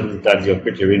 other than the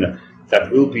Okriti Arena,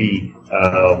 that will be,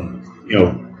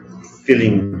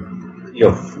 filling,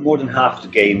 more than half the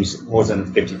games, more than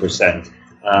 50%.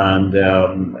 And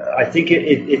I think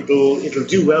it'll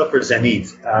do well for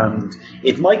Zenit, and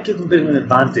it might give them a bit of an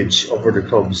advantage over other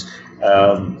clubs.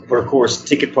 But of course,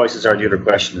 ticket prices are the other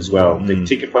question as well. The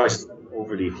ticket prices are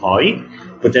overly high,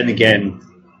 but then again,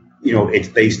 it's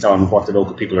based on what the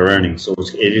local people are earning, so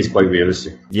it is quite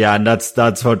realistic. Yeah, and that's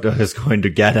what I was going to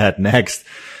get at next,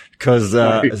 because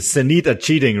Zenit are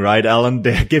cheating, right, Alan?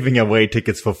 They're giving away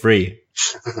tickets for free.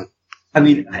 I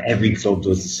mean, every club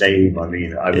does the same. I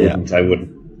mean, I wouldn't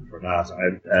for that.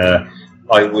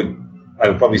 I would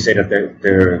probably say that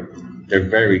they're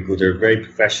very good. They're a very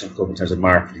professional club in terms of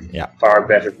marketing. Yeah. Far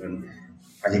better than,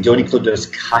 I think the only club that's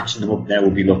catching them up now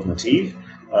would be Lokomotiv.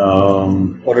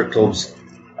 Other clubs,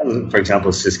 for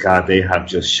example, CSKA, they have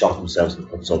just shot themselves in the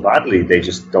foot so badly. They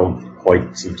just don't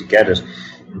quite seem to get it.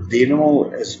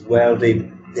 Dinamo as well,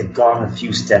 they've gone a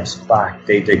few steps back.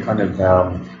 They kind of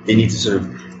they need to sort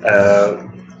of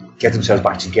get themselves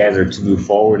back together to move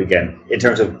forward again in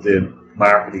terms of the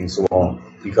marketing and so on,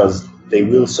 because they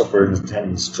will suffer an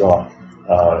attendance drop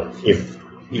if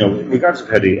regardless of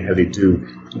how they do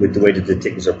with the way that the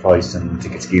tickets are priced and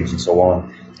ticket schemes and so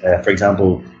on. For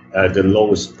example, the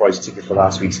lowest price ticket for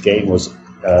last week's game was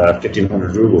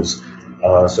 1,500 rubles.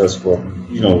 So it's for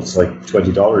it's like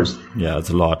 $20. Yeah, that's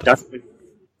a lot. That's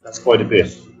quite a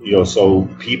bit. So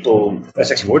people, that's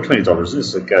actually more than $20, isn't it?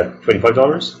 It's like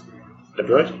 $25. Is that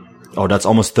right? Oh, that's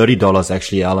almost $30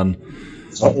 actually, Alan.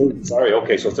 Sorry,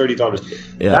 okay, so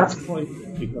 $30. Yeah. That's quite,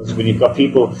 because when you've got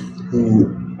people who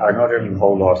are not earning a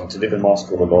whole lot, and to live in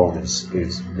Moscow alone is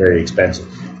very expensive.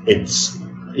 It's,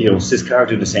 CSKA are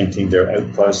doing the same thing. They're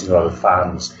outpricing a lot of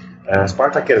fans.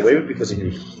 Spartak get away with it because they have a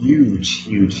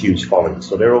huge following,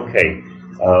 so they're okay.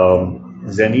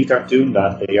 Zenit aren't doing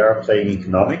that. They are playing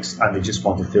economics, and they just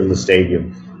want to fill the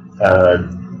stadium.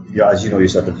 As you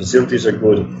said, the facilities are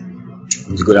good.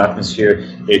 It's a good atmosphere.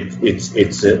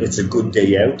 It's a good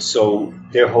day out. So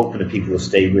they're hoping that people will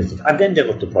stay with it, and then they'll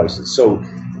up the prices. So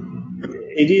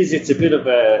it is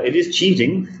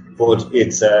cheating, but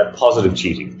it's positive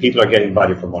cheating. People are getting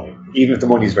value for money, even if the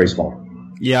money is very small.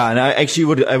 Yeah, and I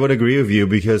would agree with you,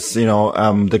 because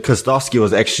the Krestovsky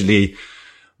was actually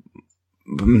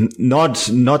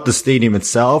not the stadium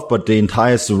itself, but the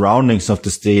entire surroundings of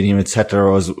the stadium,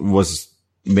 etc., was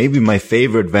maybe my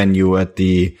favorite venue at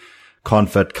the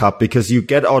Confed Cup, because you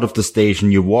get out of the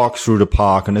station, you walk through the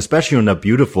park, and especially on a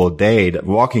beautiful day,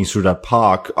 walking through that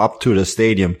park up to the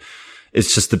stadium,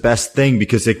 it's just the best thing,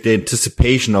 because the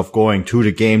anticipation of going to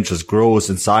the game just grows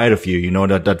inside of you.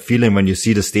 that feeling when you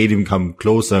see the stadium come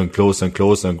closer and closer and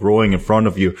closer and growing in front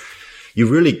of you. You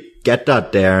really get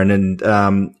that there. And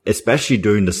especially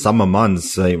during the summer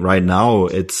months, right now,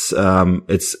 it's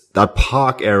that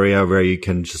park area where you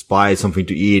can just buy something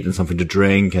to eat and something to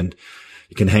drink, and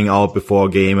you can hang out before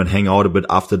a game and hang out a bit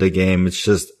after the game. It's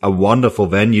just a wonderful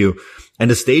venue. And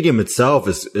the stadium itself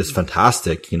is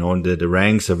fantastic. You know, and the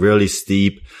ranks are really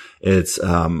steep. It's,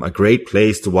 a great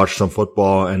place to watch some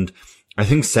football. And I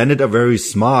think Zenit are very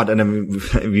smart. And I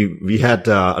mean, we had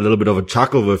a little bit of a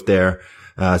chuckle with their,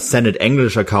 Zenit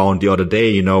English account the other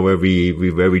day, you know, where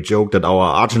we joked that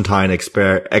our Argentine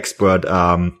expert,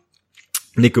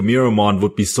 Nico Miramont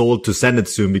would be sold to Zenit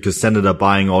soon because Zenit are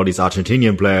buying all these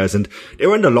Argentinian players, and they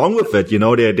went along with it. You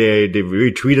know, they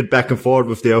retweeted back and forth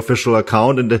with their official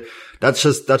account, and that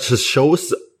just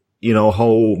shows, you know,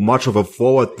 how much of a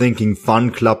forward-thinking fun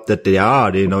club that they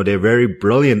are. You know, they're very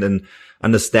brilliant in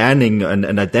understanding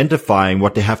and identifying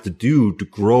what they have to do to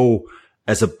grow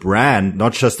as a brand,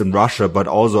 not just in Russia, but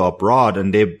also abroad.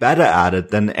 And they're better at it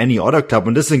than any other club.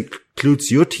 And this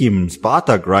includes your team,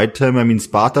 Spartak, right, Tim? I mean,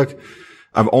 Spartak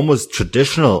are almost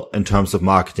traditional in terms of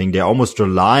marketing. They're almost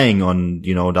relying on,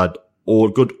 you know, that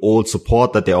good old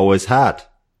support that they always had.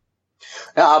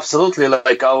 Yeah, absolutely.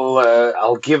 Like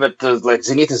I'll give it to, like,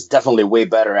 Zenit is definitely way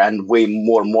better and way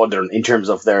more modern in terms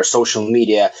of their social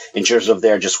media, in terms of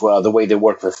their just the way they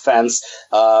work with fans.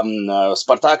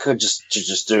 Spartak,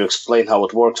 just to explain how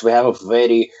it works, we have a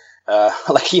very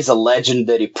like, he's a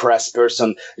legendary press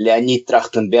person, Leonid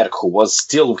Trachtenberg,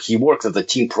 he worked at the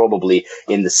team probably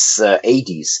in the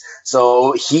 80s.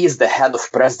 So he is the head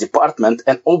of press department,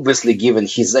 and obviously given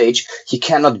his age, he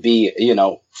cannot be, you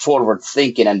know, forward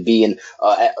thinking and being,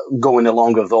 going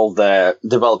along with all the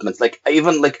developments. Like,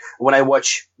 even like when I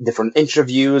watch different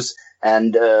interviews,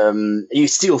 and, you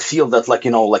still feel that, like,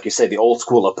 you know, like you say, the old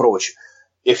school approach.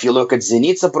 If you look at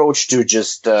Zenit's approach to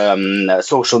just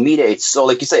social media, it's so,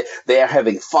 like you say, they are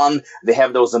having fun. They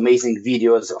have those amazing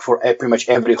videos for pretty much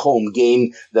every home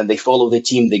game. Then they follow the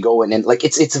team. They go in, and like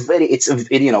it's you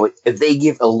know, they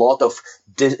give a lot of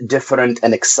different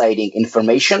and exciting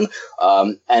information,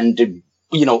 and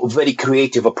you know, very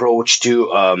creative approach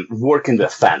to working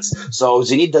with fans. So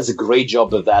Zenit does a great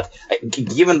job of that.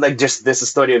 Given like just this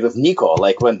story with Nico,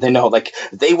 like when they know, like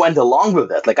they went along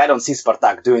with it. Like I don't see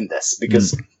Spartak doing this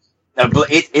because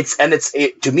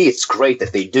to me it's great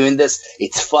that they're doing this.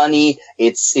 It's funny.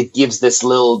 It gives this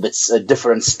little bit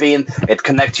different spin. It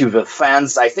connects you with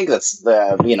fans. I think that's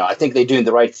I think they're doing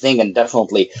the right thing, and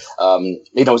definitely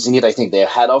Zenit, I think they're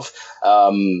ahead of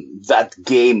that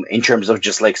game in terms of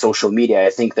just like social media. I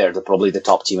think they're probably the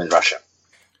top team in Russia.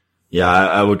 Yeah,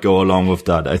 I would go along with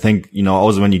that. I think, you know,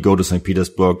 also when you go to St.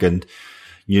 Petersburg and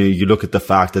you look at the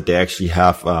fact that they actually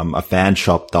have a fan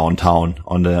shop downtown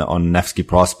on Nevsky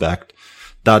Prospect.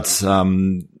 That's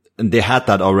they had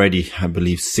that already, I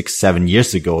believe, 6-7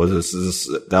 years ago.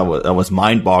 That was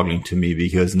mind-boggling to me,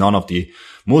 because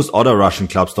most other Russian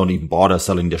clubs don't even bother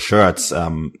selling their shirts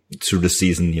through the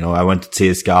season. You know, I went to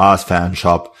CSKA's fan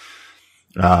shop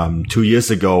 2 years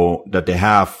ago that they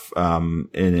have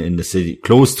in the city,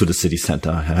 close to the city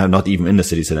center, not even in the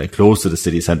city center, close to the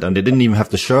city center, and they didn't even have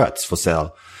the shirts for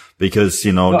sale because,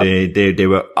 you know, they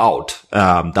were out.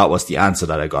 That was the answer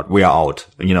that I got. We are out,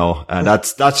 you know, and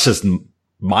that's just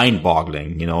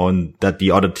mind-boggling, you know, and that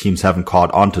the other teams haven't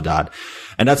caught on to that.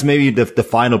 And that's maybe the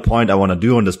final point I want to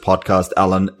do on this podcast,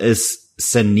 Alan, is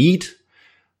Zenit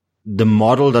the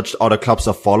model that other clubs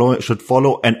should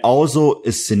follow, and also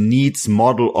is Zenit's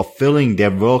model of filling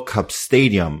their World Cup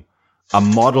stadium a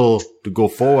model to go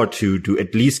forward to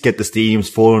at least get the stadiums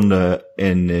full in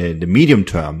the medium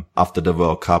term after the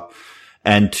World Cup,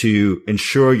 and to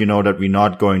ensure, you know, that we're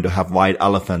not going to have white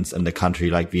elephants in the country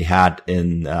like we had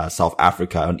in South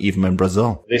Africa and even in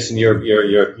Brazil. Listen,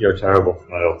 you're terrible,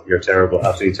 Niall. You're terrible,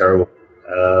 absolutely terrible.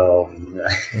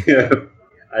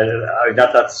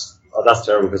 That's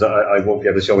terrible, because I won't be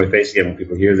able to show my face again when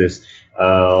people hear this.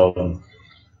 Look,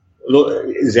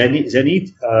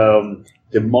 Zenit,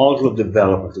 the model of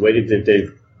development, the way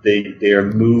that they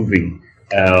are moving,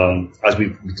 as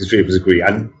the three of us agree,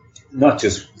 and not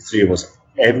just the three of us,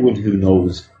 everyone who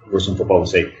knows Russian football will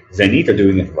say Zenit are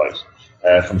doing it right.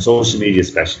 From social media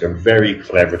especially, they're very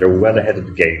clever, they're well ahead of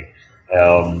the game.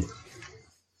 The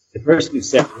person who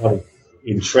set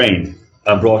in train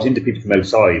and brought in the people from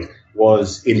outside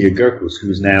was Ilya Gerkus,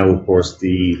 who's now, of course,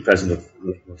 the president of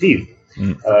Lviv.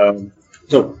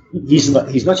 So he's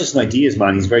not just an ideas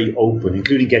man, he's very open,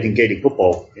 including getting Gaelic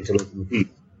football into Lviv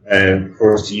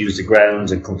for us to use the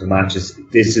grounds and come to matches.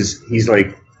 He's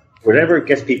like, whatever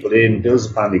gets people in, builds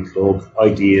a family club,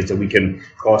 ideas that we can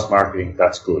cross-marketing,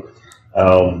 that's good.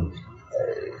 In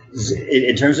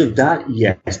terms of that,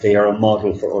 yes, they are a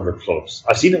model for other clubs.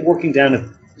 I've seen it working down at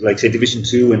like say Division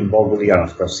 2 in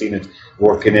Volgoliansk. I've seen it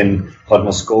working in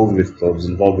Podmoskovy with clubs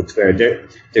in Volgotver.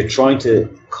 They're trying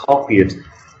to copy it,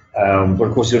 but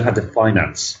of course you don't have the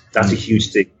finance. That's a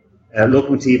huge thing.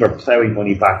 Lokomotiv are ploughing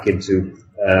money back into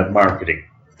marketing,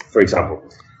 for example.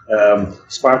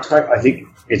 Spartak, I think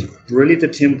it's brilliant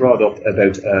that Tim brought up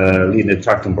about Leonid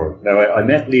Trachtenberg. Now, I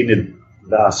met Leonid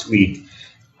last week,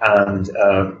 and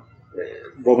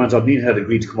Roman Zobnin had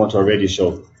agreed to come onto our radio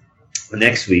show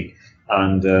next week,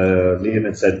 and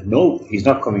Leonid said, no, he's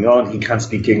not coming on, he can't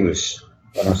speak English.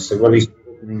 And I said, well, he's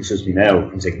speaking English with me now.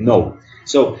 He's like, no.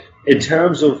 So, in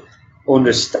terms of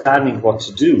understanding what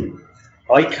to do,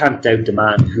 I can't doubt the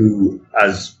man who,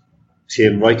 as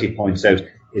Tim rightly points out,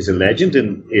 is a legend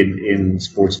in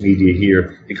sports media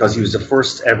here, because he was the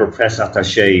first ever press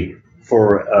attaché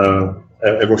for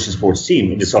a Russian sports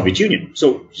team in the Soviet Union.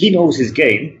 So he knows his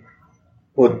game,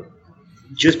 but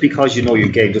just because you know your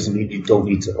game doesn't mean you don't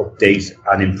need to update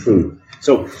and improve.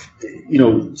 So, you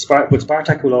know, but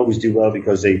Spartak will always do well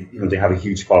because they have a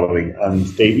huge following, and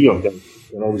they're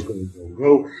always going to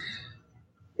grow.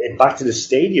 Back to the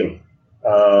stadium.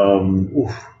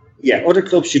 Yeah, other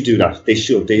clubs should do that. They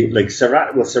should.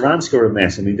 Saransk are a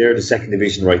mess. I mean, they're the second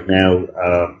division right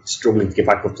now, struggling to get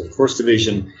back up to the first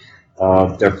division.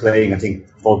 They're playing, I think,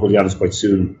 Volgoliansk quite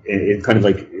soon. It kind of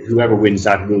like whoever wins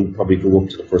that will probably go up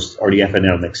to the first or the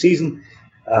FNL next season.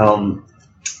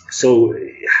 So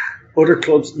other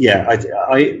clubs, yeah,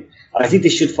 I think they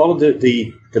should follow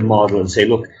the model and say,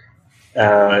 look,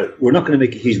 we're not going to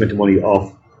make a huge amount of money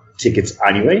off tickets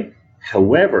anyway.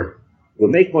 However, we'll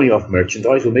make money off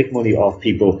merchandise. We'll make money off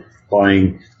people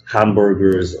buying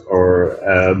hamburgers or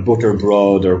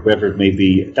butterbread or whatever it may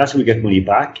be. That's when we get money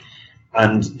back,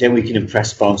 and then we can impress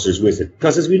sponsors with it.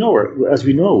 Because as we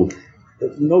know,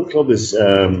 no club is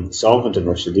solvent in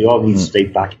Russia. They all need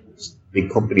state backing,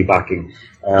 big company backing.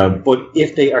 But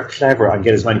if they are clever and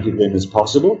get as many people in as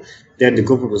possible, then the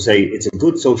government will say it's a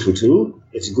good social tool.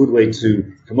 It's a good way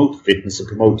to promote fitness and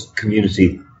promote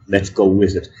community. Let's go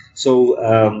with it. So.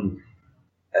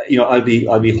 I'll be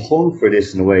hung for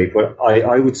this in a way, but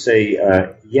I would say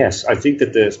yes. I think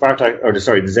that the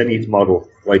Zenit model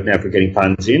right now for getting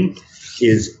fans in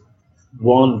is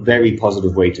one very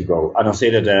positive way to go, and I'll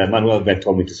say that Manuel Beck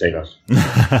told me to say that.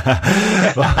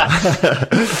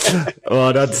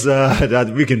 Well, that's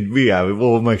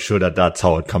we'll make sure that that's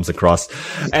how it comes across.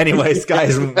 Anyways,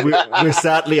 guys, we're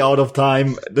sadly out of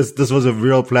time. This was a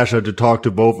real pleasure to talk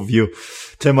to both of you.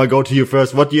 Tim, I'll go to you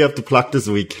first. What do you have to plug this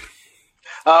week?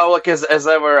 Look, as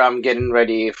ever, I'm getting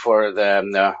ready for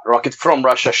the Rocket from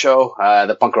Russia show,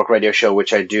 the punk rock radio show,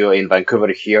 which I do in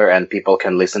Vancouver here, and people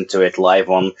can listen to it live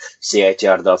on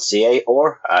CITR.ca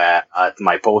or at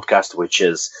my podcast, which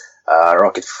is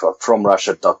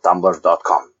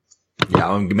rocketfromrussia.tumblr.com. Yeah,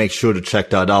 I'll make sure to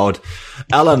check that out.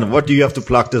 Alan, what do you have to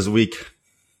plug this week?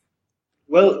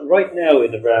 Well, right now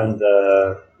in around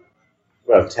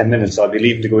 10 minutes, I'll be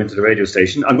leaving to go into the radio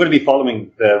station. I'm going to be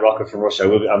following the Rocket from Russia.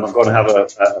 I'm going to have a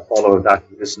follow of that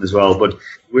listen as well. But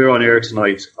we're on air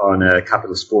tonight on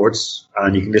Capital Sports,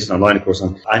 and you can listen online, of course,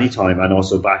 on any time, and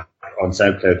also back on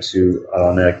SoundCloud too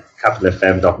on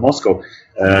capitalfm.moscow.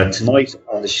 Tonight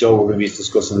on the show, we're going to be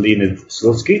discussing Leonid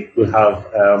Slutsky. We'll have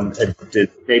the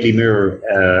Daily Mirror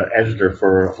editor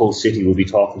for Hull City will be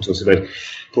talking to us about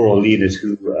poor old Leonid,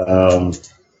 who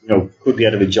could be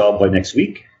out of a job by next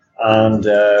week. And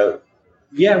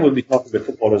we'll be talking about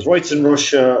footballers' rights in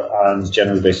Russia and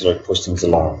generally basically like push things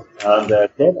along. And then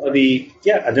I'll be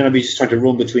just trying to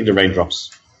run between the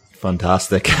raindrops.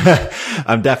 Fantastic.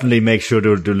 I'm definitely make sure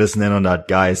to listen in on that,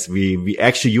 guys. We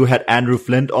actually, you had Andrew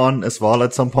Flint on as well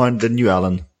at some point, didn't you,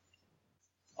 Alan?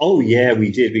 Oh yeah,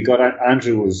 we did. We got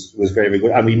Andrew was very, very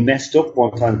good, and we messed up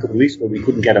one time a couple of weeks ago. We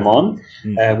couldn't get him on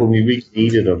when we really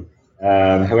needed him.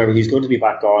 However, he's going to be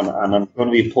back on, and I'm going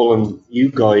to be pulling you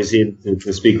guys in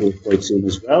to speak with quite soon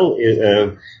as well.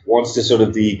 Once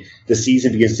the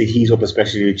season begins to heat up,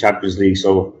 especially the Champions League.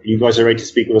 So you guys are ready to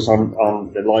speak with us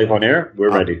on the live on air? We're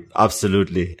ready.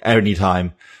 Absolutely.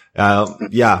 Anytime.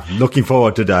 Looking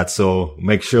forward to that. So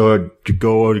make sure to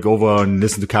go over and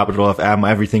listen to Capital FM,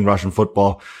 everything Russian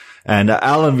football. And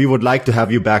Alan, we would like to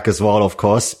have you back as well, of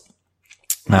course.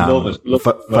 Love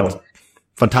it.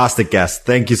 Fantastic guest.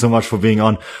 Thank you so much for being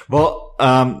on. Well,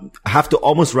 I have to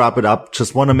almost wrap it up.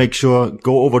 Just want to make sure,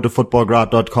 go over to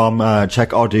footballgrad.com,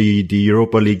 check out the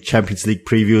Europa League, Champions League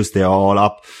previews. They are all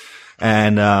up.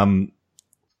 And,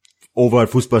 over at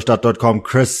fußballstadt.com,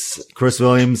 Chris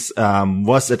Williams,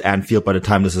 was at Anfield by the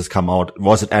time this has come out,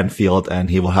 was at Anfield, and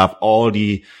he will have all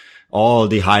the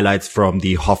highlights from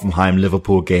the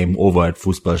Hoffenheim-Liverpool game over at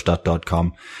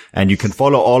fußballstadt.com. And you can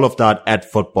follow all of that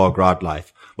at Footballgrad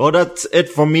Live. Well, that's it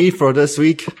for me for this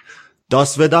week. Do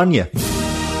svidaniya.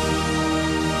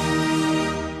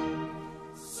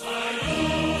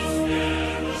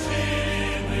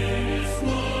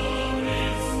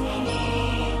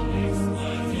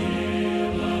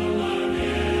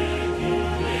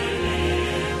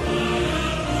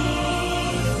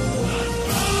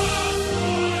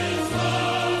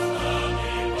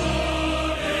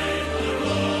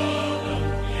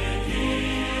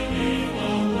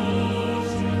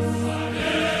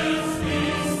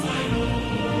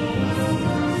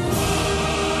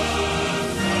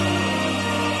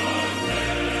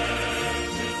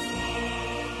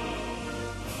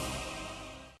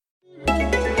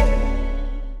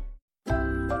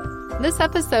 This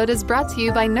episode is brought to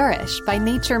you by Nourish by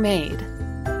Nature Made,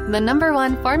 the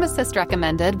 #1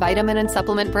 pharmacist-recommended vitamin and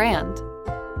supplement brand.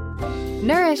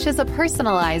 Nourish is a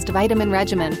personalized vitamin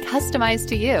regimen customized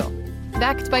to you.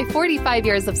 Backed by 45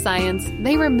 years of science,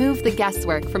 they remove the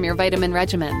guesswork from your vitamin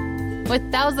regimen.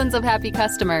 With thousands of happy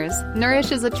customers,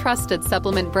 Nourish is a trusted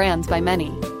supplement brand by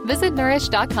many. Visit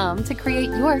Nourish.com to create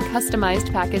your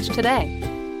customized package today.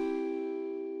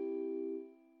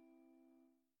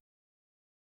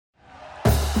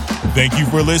 Thank you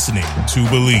for listening to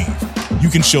Believe. You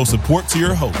can show support to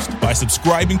your host by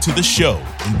subscribing to the show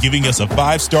and giving us a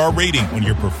 5-star rating on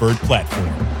your preferred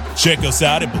platform. Check us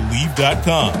out at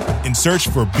Believe.com and search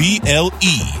for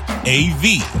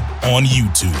BLEAV on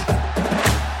YouTube.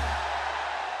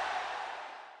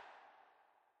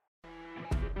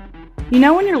 You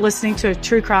know when you're listening to a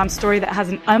true crime story that has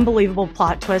an unbelievable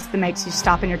plot twist that makes you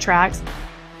stop in your tracks?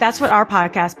 That's what our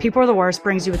podcast, People Are the Worst,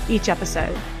 brings you with each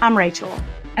episode. I'm Rachel.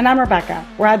 And I'm Rebecca.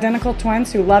 We're identical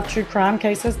twins who love true crime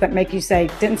cases that make you say,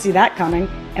 didn't see that coming,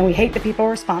 and we hate the people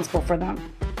responsible for them.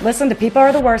 Listen to People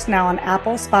Are the Worst now on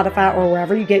Apple, Spotify, or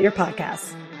wherever you get your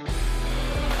podcasts.